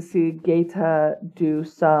would like to see Gaeta do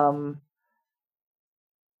some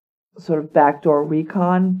sort of backdoor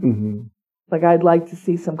recon. Mm-hmm. Like, I'd like to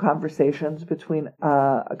see some conversations between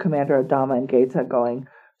Commander Adama and Gaeta going,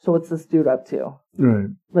 so what's this dude up to? Right.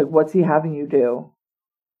 Like, what's he having you do?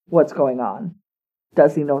 What's going on?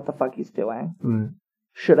 Does he know what the fuck he's doing? Right.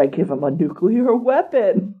 Should I give him a nuclear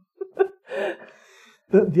weapon?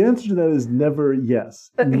 The answer to that is never yes.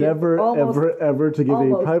 Never, ever to give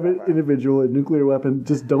a private individual a nuclear weapon.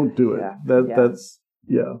 Just don't do it. That's.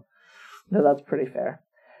 No, that's pretty fair.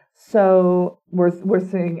 So we're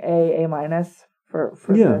seeing A minus for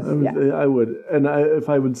this. I would, and if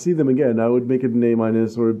I would see them again, I would make it an A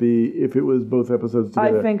minus or a B if it was both episodes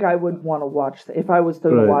together. I think I would want to watch. If I was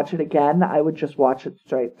to watch it again, I would just watch it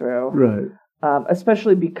straight through. Right.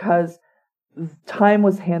 Especially because time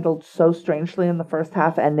was handled so strangely in the first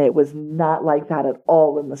half, and it was not like that at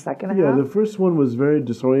all in the second half. Yeah, the first one was very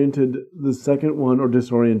disoriented. The second one, or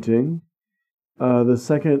disorienting. The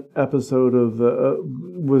second episode of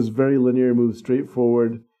was very linear, moved straight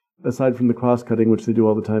forward, aside from the cross-cutting, which they do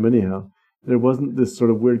all the time anyhow. There wasn't this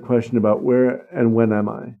sort of weird question about where and when am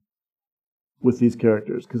I with these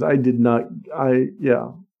characters, because I did not,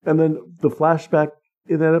 And then the flashback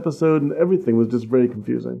in that episode and everything was just very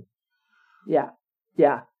confusing. Yeah.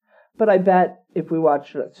 But I bet if we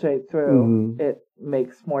watch it straight through, it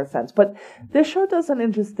makes more sense. But this show does an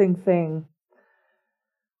interesting thing.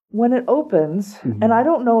 When it opens, and I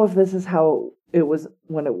don't know if this is how it was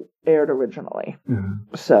when it aired originally.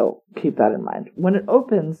 Mm-hmm. So keep that in mind. When it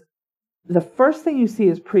opens, the first thing you see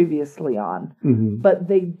is previously on, but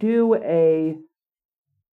they do a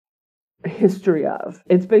history of.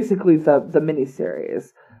 It's basically the miniseries.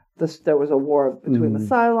 There was a war between the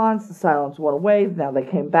Cylons. The Cylons went away. Now they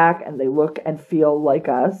came back and they look and feel like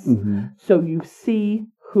us. So you see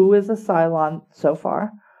who is a Cylon so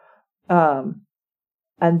far. And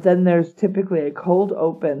then there's typically a cold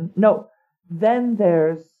open. No, then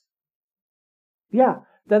there's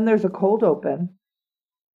a cold open.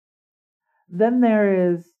 Then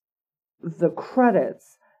there is the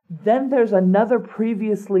credits. Then there's another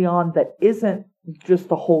previously on that isn't just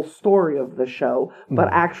the whole story of the show, but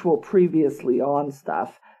actual previously on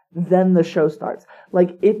stuff. Then the show starts.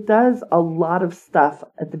 Like, it does a lot of stuff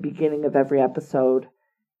at the beginning of every episode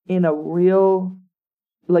in a real,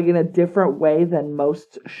 like, in a different way than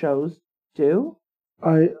most shows do.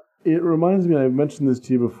 It reminds me, I've mentioned this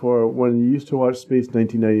to you before, when you used to watch Space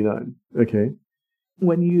 1999, okay?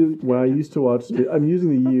 When I used to watch, I'm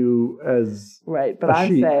using the you as right, but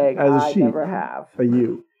I'm saying I never have. A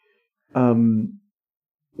you.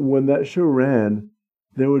 When that show ran,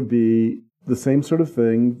 there would be the same sort of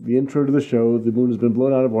thing, the intro to the show, the moon has been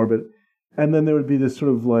blown out of orbit, and then there would be this sort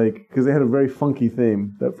of like, because they had a very funky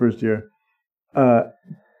theme that first year,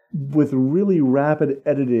 with really rapid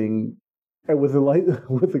editing, and with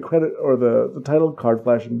the credit or the title card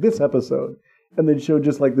flashing, this episode. And they'd show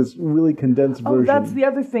just like this really condensed version. Oh, that's the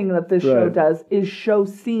other thing that this show does, is show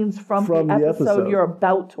scenes from the episode you're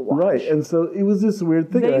about to watch. Right, and so it was this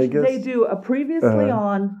weird thing, I guess. They do a previously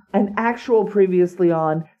on, an actual previously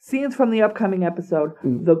on, scenes from the upcoming episode,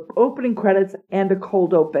 the opening credits, and a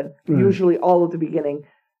cold open, usually all at the beginning.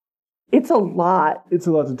 It's a lot. It's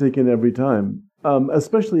a lot to take in every time,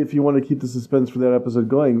 especially if you want to keep the suspense for that episode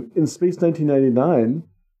going. In Space 1999...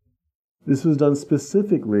 this was done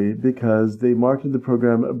specifically because they marketed the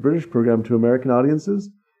program, a British program, to American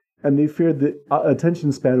audiences, and they feared the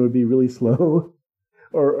attention span would be really slow,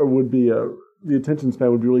 or would be the attention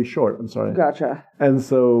span would be really short. I'm sorry. Gotcha. And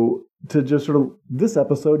so to just sort of this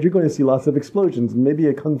episode, you're going to see lots of explosions, maybe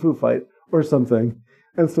a kung fu fight or something,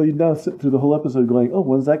 and so you now sit through the whole episode going, "Oh,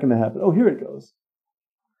 when's that going to happen? Oh, here it goes."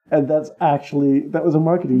 And that was a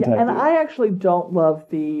marketing tactic. And I actually don't love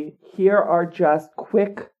here are just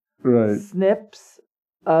quick. Right. Snips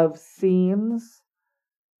of scenes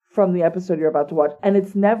from the episode you're about to watch, and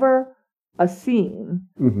it's never a scene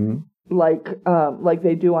like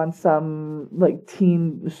they do on some like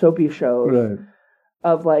teen soapy shows, right?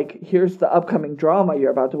 Of like, here's the upcoming drama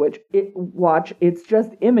you're about to watch. It's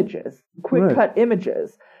just images, quick cut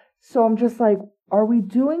images. So I'm just like, are we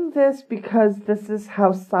doing this because this is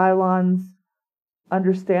how Cylons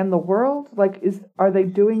understand the world? Like, are they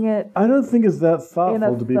doing it? I don't think it's that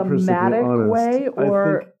thoughtful, to be perfectly honest. Way,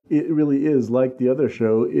 or I think it really is, like the other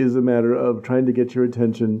show, is a matter of trying to get your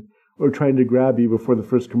attention or trying to grab you before the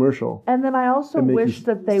first commercial. And then I also wish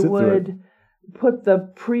that they would put the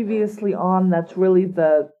previously on. That's really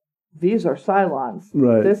these are Cylons.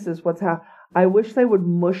 Right. This is what's happening. I wish they would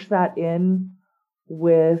mush that in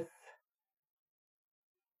with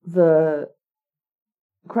the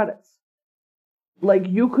credits. Like,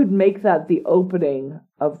 you could make that the opening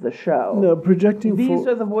of the show. No, projecting These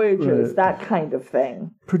are the voyages, that kind of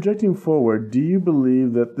thing. Projecting forward, do you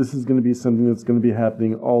believe that this is going to be something that's going to be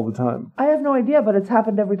happening all the time? I have no idea, but it's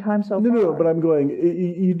happened every time so far. No, but I'm going,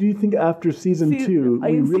 do you think after season 2,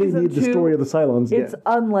 we really need the story of the Cylons again? It's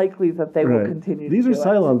unlikely that they will continue to do it. These are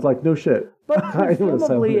Cylons, like, no shit. But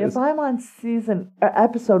presumably, if I'm on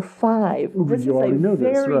episode 5, this is a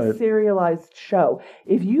very serialized show.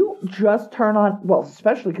 If you just turn on, well,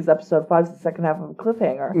 especially because episode 5 is the second half of a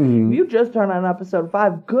cliffhanger, if you just turn on episode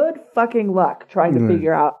 5, good fucking luck trying to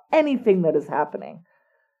figure out anything that is happening.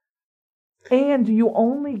 And you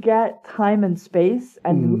only get time and space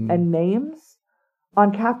and names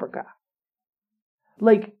on Caprica.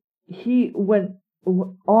 Like,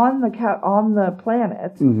 on the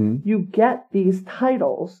planet, you get these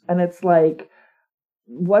titles, and it's like,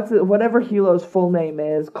 whatever Helo's full name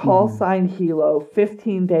is, call sign Helo,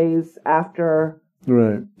 15 days after.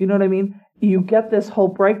 Right. You know what I mean? You get this whole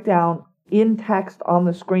breakdown in text on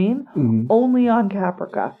the screen, only on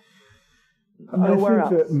Caprica. Nowhere else.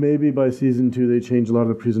 I think that maybe by season 2 they changed a lot of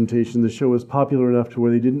the presentation. The show was popular enough to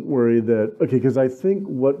where they didn't worry that, because I think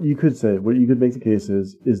what you could make the case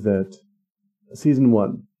is that season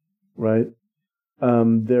 1, right?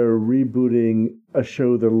 They're rebooting a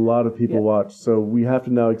show that a lot of people watch, so we have to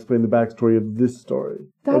now explain the backstory of this story.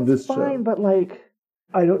 That's fine, show. But like,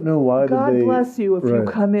 I don't know why. God bless you if you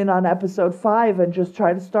come in on episode 5 and just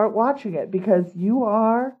try to start watching it, because you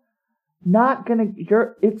are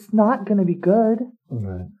it's not gonna be good.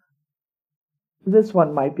 Right. This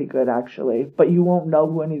one might be good, actually, but you won't know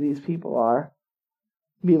who any of these people are.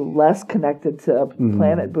 Be less connected to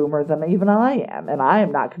Planet Boomer than even I am, and I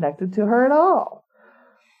am not connected to her at all.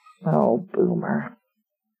 Oh, Boomer.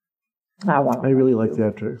 I really like the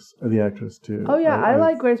actress too. Oh yeah, I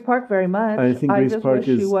like Grace Park very much. I think Grace Park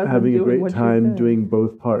is having a great time doing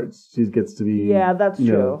both parts. She gets to be. Yeah, that's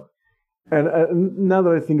true. And now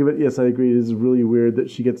that I think of it, yes, I agree. It is really weird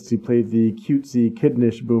that she gets to play the cutesy,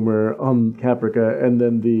 kidnish Boomer on Caprica, and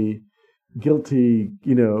then the guilty,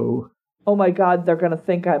 Oh my God, they're gonna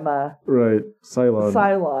think I'm a Cylon.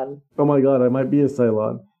 Cylon. Oh my God, I might be a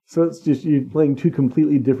Cylon. So it's just you're playing two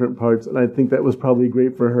completely different parts, and I think that was probably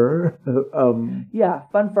great for her. Yeah,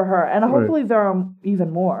 fun for her, and hopefully there are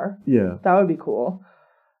even more. Yeah, that would be cool.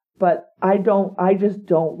 But I just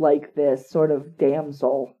don't like this sort of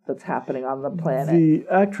damsel that's happening on the planet. The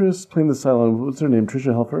actress playing the Cylon, what's her name?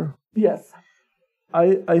 Tricia Helfer? Yes.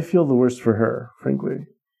 I feel the worst for her, frankly.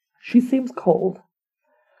 She seems cold.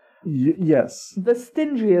 Yes. The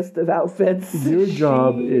stingiest of outfits. Your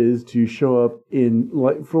job is to show up in,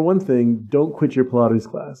 for one thing, don't quit your Pilates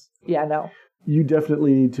class. Yeah, no. You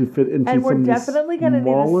definitely need to fit into and we're definitely going to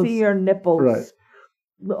need to see your nipples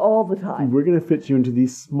all the time. We're going to fit you into the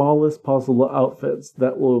smallest possible outfits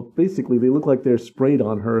that will, basically, they look like they're sprayed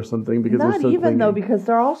on her or something because they're so Not even, clingy. though, because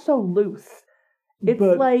they're all so loose. It's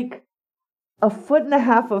like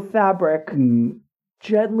 1.5 feet of fabric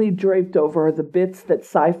gently draped over the bits that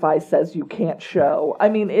sci-fi says you can't show. I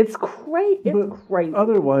mean, it's crazy. It's crazy.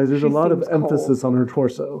 Otherwise, there's a lot of emphasis on her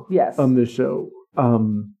torso. Yes. On this show.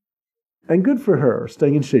 And good for her,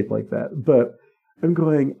 staying in shape like that. But I'm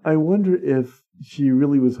going, I wonder if she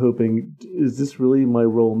really was hoping, is this really my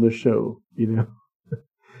role in the show?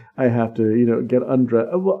 I have to, get undressed.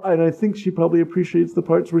 Well, and I think she probably appreciates the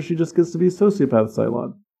parts where she just gets to be a sociopath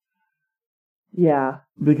Cylon. Yeah.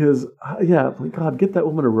 Because, God, get that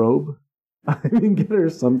woman a robe. I mean, get her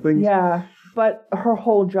something. Yeah, but her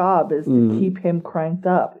whole job is to keep him cranked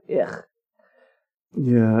up. Ugh.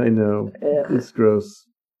 Yeah, I know. Ugh. It's gross.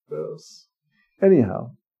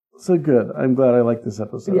 Anyhow, so good. I'm glad I like this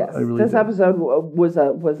episode. Yes, this episode was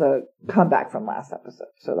a comeback from last episode,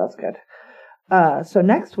 so that's good. So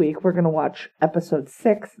next week we're going to watch episode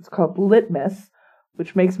 6. It's called Litmus,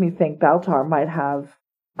 which makes me think Baltar might have,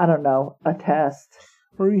 I don't know, a test.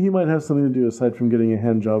 Or he might have something to do aside from getting a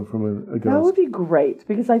hand job from a ghost. That would be great,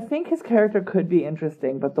 because I think his character could be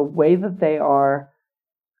interesting, but the way that they are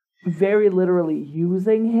very literally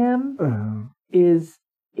using him is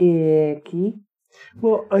icky.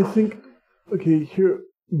 Well, I think, here,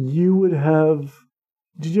 you would have...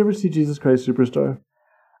 Did you ever see Jesus Christ Superstar?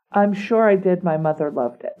 I'm sure I did. My mother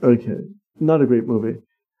loved it. Okay. Not a great movie.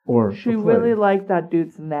 She really liked that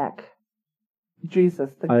dude's neck. Jesus,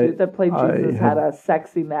 the dude that played Jesus had a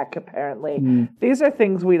sexy neck, apparently. These are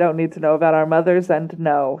things we don't need to know about our mothers, and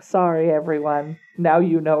no, sorry, everyone. Now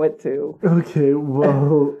you know it too. Okay,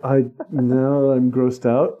 well, now I'm grossed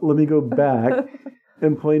out. Let me go back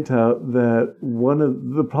and point out that one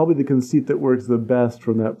of probably the conceit that works the best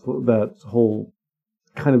from that whole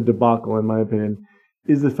kind of debacle, in my opinion,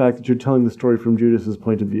 is the fact that you're telling the story from Judas's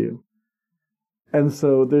point of view. And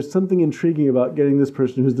so there's something intriguing about getting this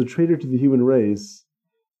person who's the traitor to the human race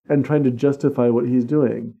and trying to justify what he's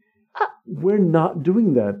doing. We're not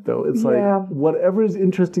doing that, though. It's like, whatever is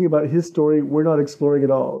interesting about his story, we're not exploring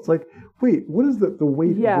at all. It's like, wait, what is the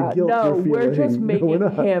weight of the guilt you're feeling? We're just making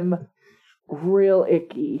him real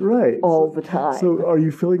icky all the time. So are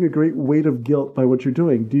you feeling a great weight of guilt by what you're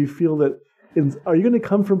doing? Do you feel that... are you going to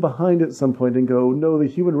come from behind at some point and go, no, the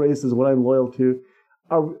human race is what I'm loyal to?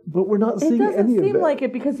 But we're not seeing any of that. It doesn't seem like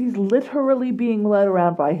it because he's literally being led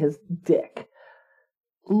around by his dick.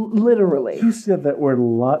 Literally. You said that word a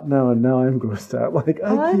lot now, and now I'm grossed out.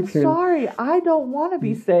 I'm sorry. I don't want to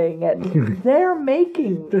be saying it. They're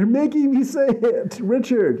making me say it.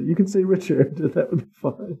 Richard. You can say Richard. That would be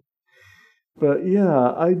fine. But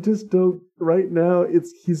yeah, I just don't... Right now,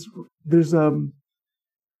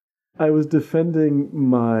 I was defending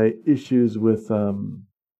my issues with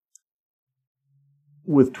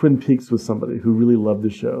Twin Peaks with somebody who really loved the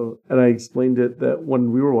show. And I explained it that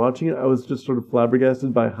when we were watching it, I was just sort of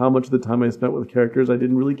flabbergasted by how much of the time I spent with characters I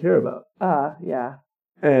didn't really care about. Yeah.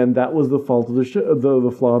 And that was the fault of the show,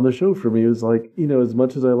 the flaw in the show for me. It was like, as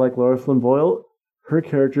much as I like Laura Flynn Boyle, her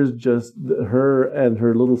characters her and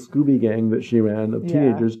her little Scooby gang that she ran of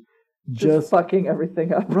teenagers just fucking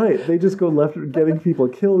everything up. Right. They just go left, getting people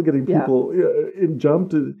killed, getting people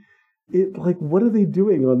jumped. What are they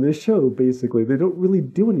doing on this show, basically? They don't really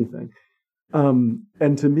do anything.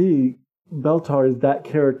 And to me, Beltar is that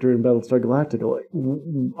character in Battlestar Galactica. Like,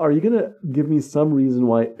 are you going to give me some reason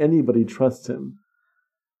why anybody trusts him?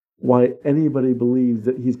 Why anybody believes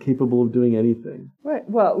that he's capable of doing anything? Right.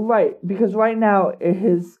 Well, right. Because right now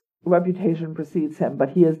his reputation precedes him,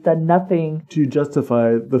 but he has done nothing to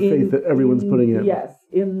justify the faith that everyone's putting in. Yes,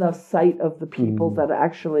 in the sight of the people that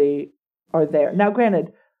actually are there. Now,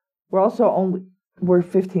 granted, we're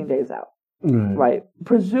 15 days out. Right.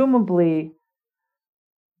 Presumably,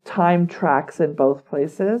 time tracks in both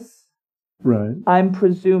places. Right. I'm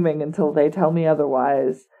presuming until they tell me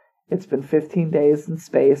otherwise, it's been 15 days in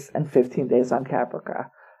space and 15 days on Caprica.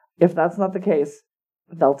 If that's not the case,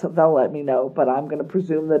 they'll let me know, but I'm going to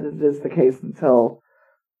presume that it is the case until,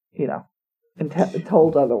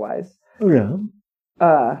 told otherwise. Yeah.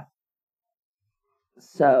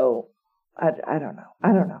 So, I don't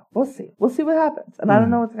know. We'll see. We'll see what happens. And I don't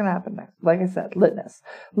know what's going to happen next. Like I said, litmus.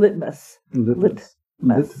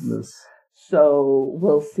 So,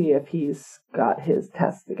 we'll see if he's got his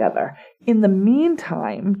test together. In the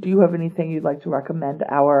meantime, do you have anything you'd like to recommend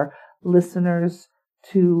our listeners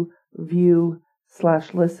to view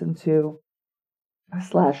 / listen to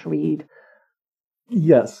 / read?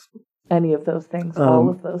 Yes. Any of those things, all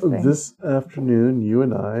of those things. This afternoon, you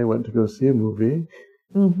and I went to go see a movie.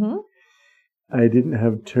 Mm-hmm. I didn't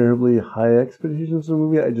have terribly high expectations for the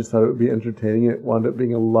movie. I just thought it would be entertaining. It wound up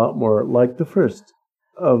being a lot more like the first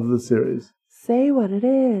of the series. Say what it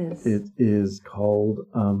is. It is called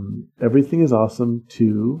Everything is Awesome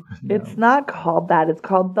 2. No. It's not called that. It's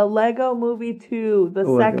called The Lego Movie 2, the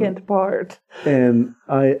second part. And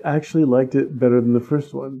I actually liked it better than the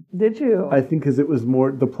first one. Did you? I think because it was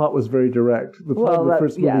the plot was very direct. The plot of the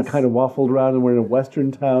first movie kind of waffled around, and we're in a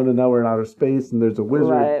western town, and now we're in outer space, and there's a wizard.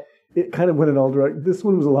 Right. It kind of went in all direct. This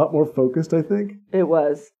one was a lot more focused, I think. It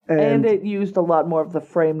was. And it used a lot more of the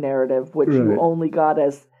frame narrative, which you only got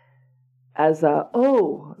as a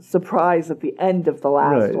surprise at the end of the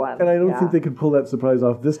last one. And I don't think they could pull that surprise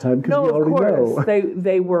off this time because we already know.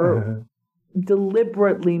 They were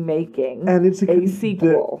deliberately making a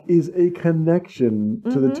sequel. There is a connection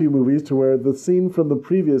to the two movies, to where the scene from the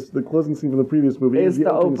closing scene from the previous movie is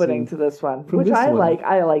the opening to this one, which I like.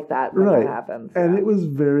 I like that when that happens. And it's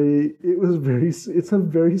a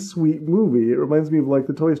very sweet movie. It reminds me of like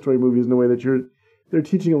the Toy Story movies in a way that they're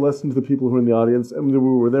teaching a lesson to the people who are in the audience, and we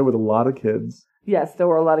were there with a lot of kids. Yes, there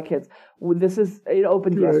were a lot of kids. It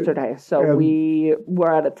opened yesterday, so we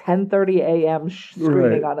were at a 10:30 a.m.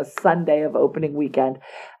 screening on a Sunday of opening weekend,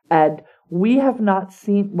 and we have not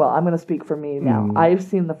seen. Well, I'm going to speak for me now. I've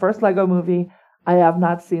seen the first Lego movie. I have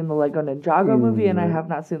not seen the Lego Ninjago movie, and I have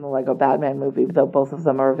not seen the Lego Batman movie, though both of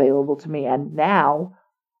them are available to me. And now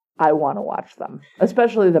I want to watch them,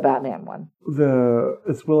 especially the Batman one.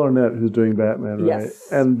 It's Will Arnett who's doing Batman, right?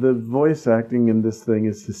 Yes. And the voice acting in this thing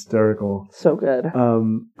is hysterical. So good.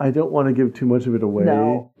 I don't want to give too much of it away.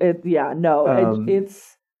 No,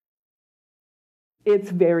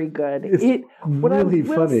 it's very good. It's what really I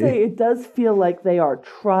will funny. say, it does feel like they are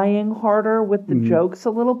trying harder with the jokes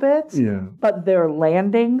a little bit. Yeah. But they're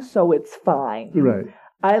landing, so it's fine. Right.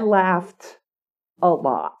 I laughed a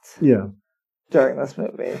lot. Yeah. During this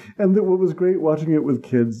movie. And what was great watching it with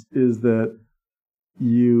kids is that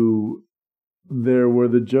there were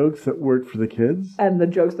the jokes that worked for the kids. And the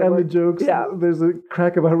jokes that worked. And the jokes, there's a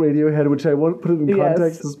crack about Radiohead, which I won't put it in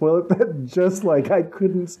context to spoil it, that just I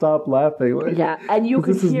couldn't stop laughing. And you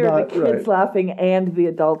could hear the kids laughing and the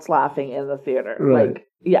adults laughing in the theater. Right.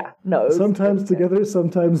 Sometimes together,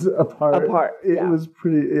 sometimes apart. It was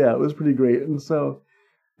pretty great. And so,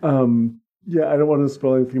 I don't want to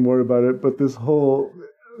spoil anything more about it, but this whole,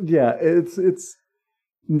 it's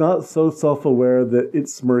not so self-aware that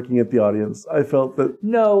it's smirking at the audience. I felt that...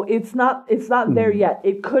 No, it's not there yet.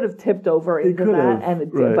 It could have tipped over into that, and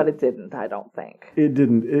it did, but it didn't, I don't think. It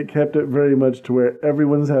didn't. It kept it very much to where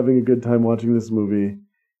everyone's having a good time watching this movie.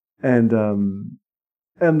 And it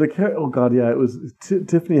was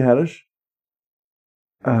Tiffany Haddish,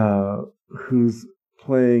 who's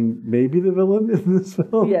playing maybe the villain in this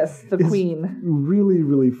film. Yes, the queen. Really,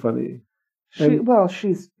 really funny. She's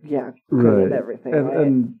good at everything.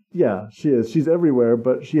 And she is. She's everywhere,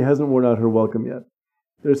 but she hasn't worn out her welcome yet.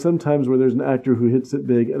 There's some times where there's an actor who hits it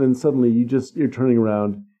big, and then suddenly you're turning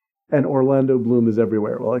around, and Orlando Bloom is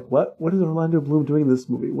everywhere. We're like, what? What is Orlando Bloom doing in this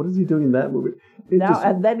movie? What is he doing in that movie?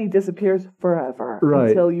 And then he disappears forever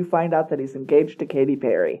until you find out that he's engaged to Katy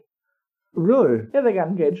Perry. Really? Yeah, they got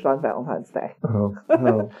engaged on Valentine's Day. Oh.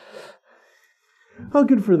 Oh,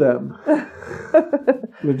 good for them.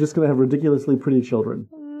 They're just going to have ridiculously pretty children.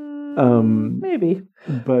 Maybe.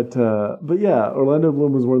 But yeah, Orlando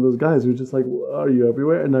Bloom was one of those guys who's just like, are you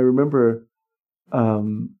everywhere? And I remember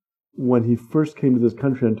when he first came to this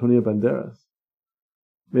country, Antonio Banderas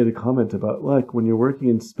made a comment about, like, when you're working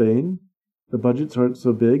in Spain, the budgets aren't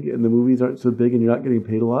so big and the movies aren't so big and you're not getting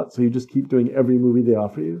paid a lot, so you just keep doing every movie they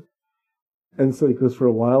offer you. And so he goes, for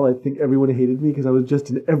a while, I think everyone hated me because I was just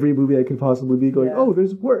in every movie I could possibly be going, oh,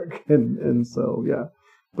 there's work. And so, yeah.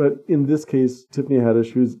 But in this case, Tiffany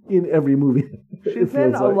Haddish, who's in every movie. She's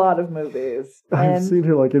in a lot of movies. I've seen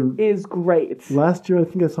her like in... is great. Last year, I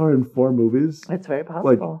think I saw her in 4 movies. It's very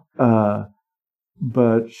possible.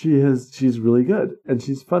 But she's really good. And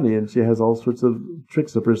she's funny. And she has all sorts of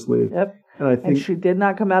tricks up her sleeve. Yep. And I think... And she did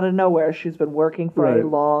not come out of nowhere. She's been working for a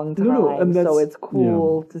long time. And so it's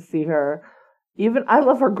cool to see her. Even I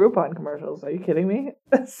love her Groupon commercials. Are you kidding me?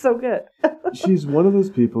 It's so good. She's one of those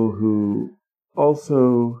people who...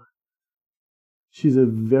 Also, she's a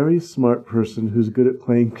very smart person who's good at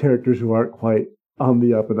playing characters who aren't quite on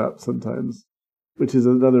the up and up sometimes, which is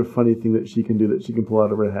another funny thing that she can do, that she can pull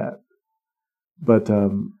out of her hat. But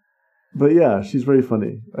yeah, she's very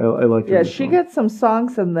funny. I like her. Yeah, she gets some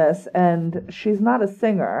songs in this, and she's not a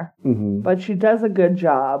singer, but she does a good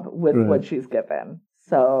job with what she's given.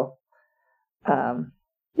 So,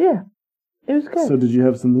 yeah, it was good. So did you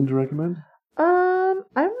have something to recommend?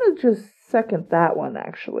 I'm going to just second that one,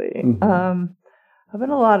 actually. I've been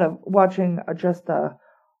watching just a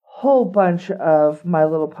whole bunch of My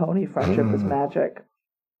Little Pony Friendship is Magic.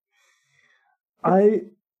 I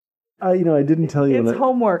didn't tell you. It's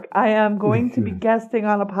homework. I am going to be guesting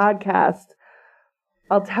on a podcast.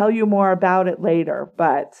 I'll tell you more about it later,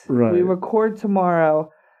 but we record tomorrow,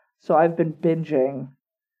 so I've been binging.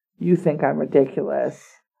 You think I'm ridiculous.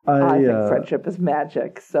 I think friendship is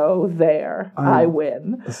magic, so I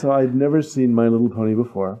win. So I'd never seen My Little Pony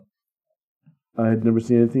before. I had never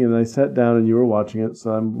seen anything, and I sat down and you were watching it,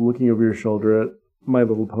 so I'm looking over your shoulder at My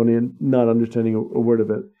Little Pony and not understanding a word of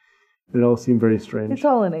it. It all seemed very strange. It's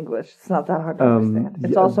all in English. It's not that hard to understand.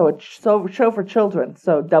 It's also a show for children,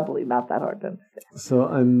 so doubly not that hard to understand. So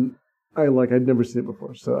I'd never seen it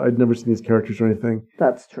before, so I'd never seen these characters or anything.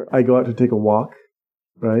 That's true. I go out to take a walk,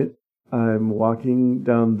 right? I'm walking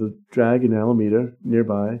down the drag in Alameda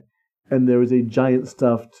nearby, and there was a giant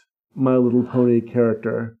stuffed My Little Pony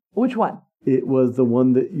character. Which one? It was the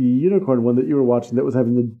unicorn one that you were watching that was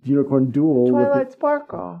having the unicorn duel. Twilight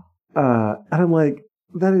Sparkle. And I'm like,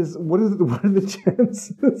 what are the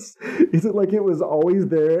chances? Is it like it was always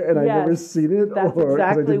there and I'd never seen it? That's or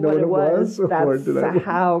exactly I didn't know what it was. That's I...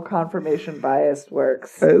 how confirmation bias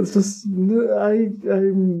works. It's just,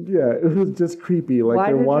 it was just creepy. Like, why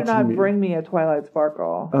they're did watching you not me. bring me a Twilight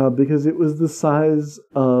Sparkle? Because it was the size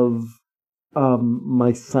of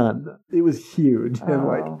my son. It was huge.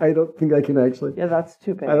 And I don't think I can actually... Yeah, that's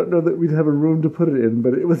too big. I don't know that we'd have a room to put it in,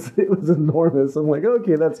 but it was enormous. I'm like,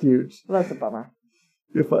 okay, that's huge. Well, that's a bummer.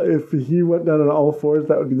 If he went down on all fours,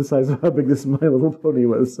 that would be the size of how big this My Little Pony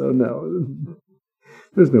was. So no,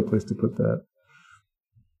 there's no place to put that.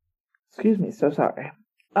 Excuse me, so sorry.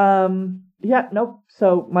 Yeah, nope.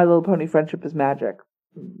 So My Little Pony Friendship is Magic.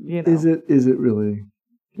 You know. Is it really?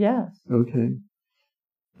 Yes. Okay.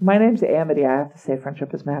 My name's Amity. I have to say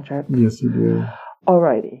Friendship is Magic. Yes, you do.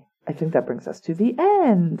 Alrighty. I think that brings us to the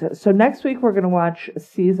end. So next week we're going to watch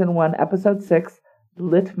Season 1, Episode 6,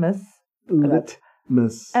 Litmus. Litmus.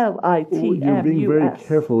 Litmus. You're being very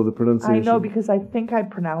careful with the pronunciation. I know, because I think I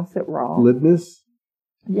pronounced it wrong. Litmus?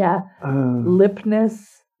 Yeah. Lipness.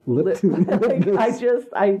 Lipness.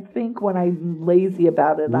 I think when I'm lazy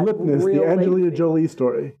about it, I'm Lipness, the Angelina Jolie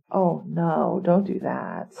story. Oh, no, don't do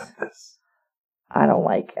that. Lipness. I don't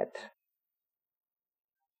like it.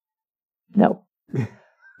 No.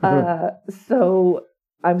 So,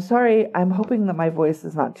 I'm sorry. I'm hoping that my voice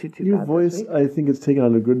is not too Your bad. Your voice, I think it's taken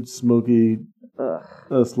on a good, smoky,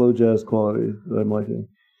 slow jazz quality that I'm liking.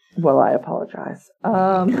 Well, I apologize.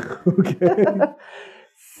 Okay.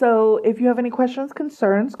 So, if you have any questions,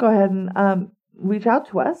 concerns, go ahead and reach out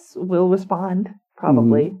to us. We'll respond,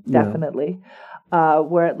 probably, definitely.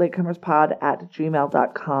 We're at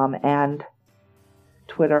latecomerspod@gmail.com and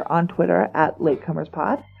on Twitter at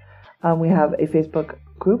latecomerspod. We have a Facebook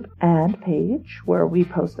group and page where we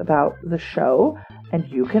post about the show, and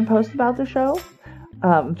you can post about the show.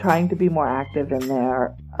 I'm trying to be more active in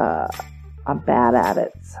there. I'm bad at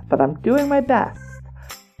it, but I'm doing my best.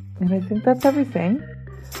 And I think that's everything.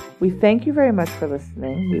 We thank you very much for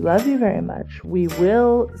listening. We love you very much. We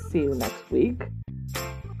will see you next week.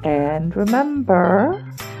 And remember,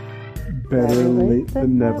 better late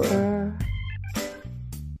than never.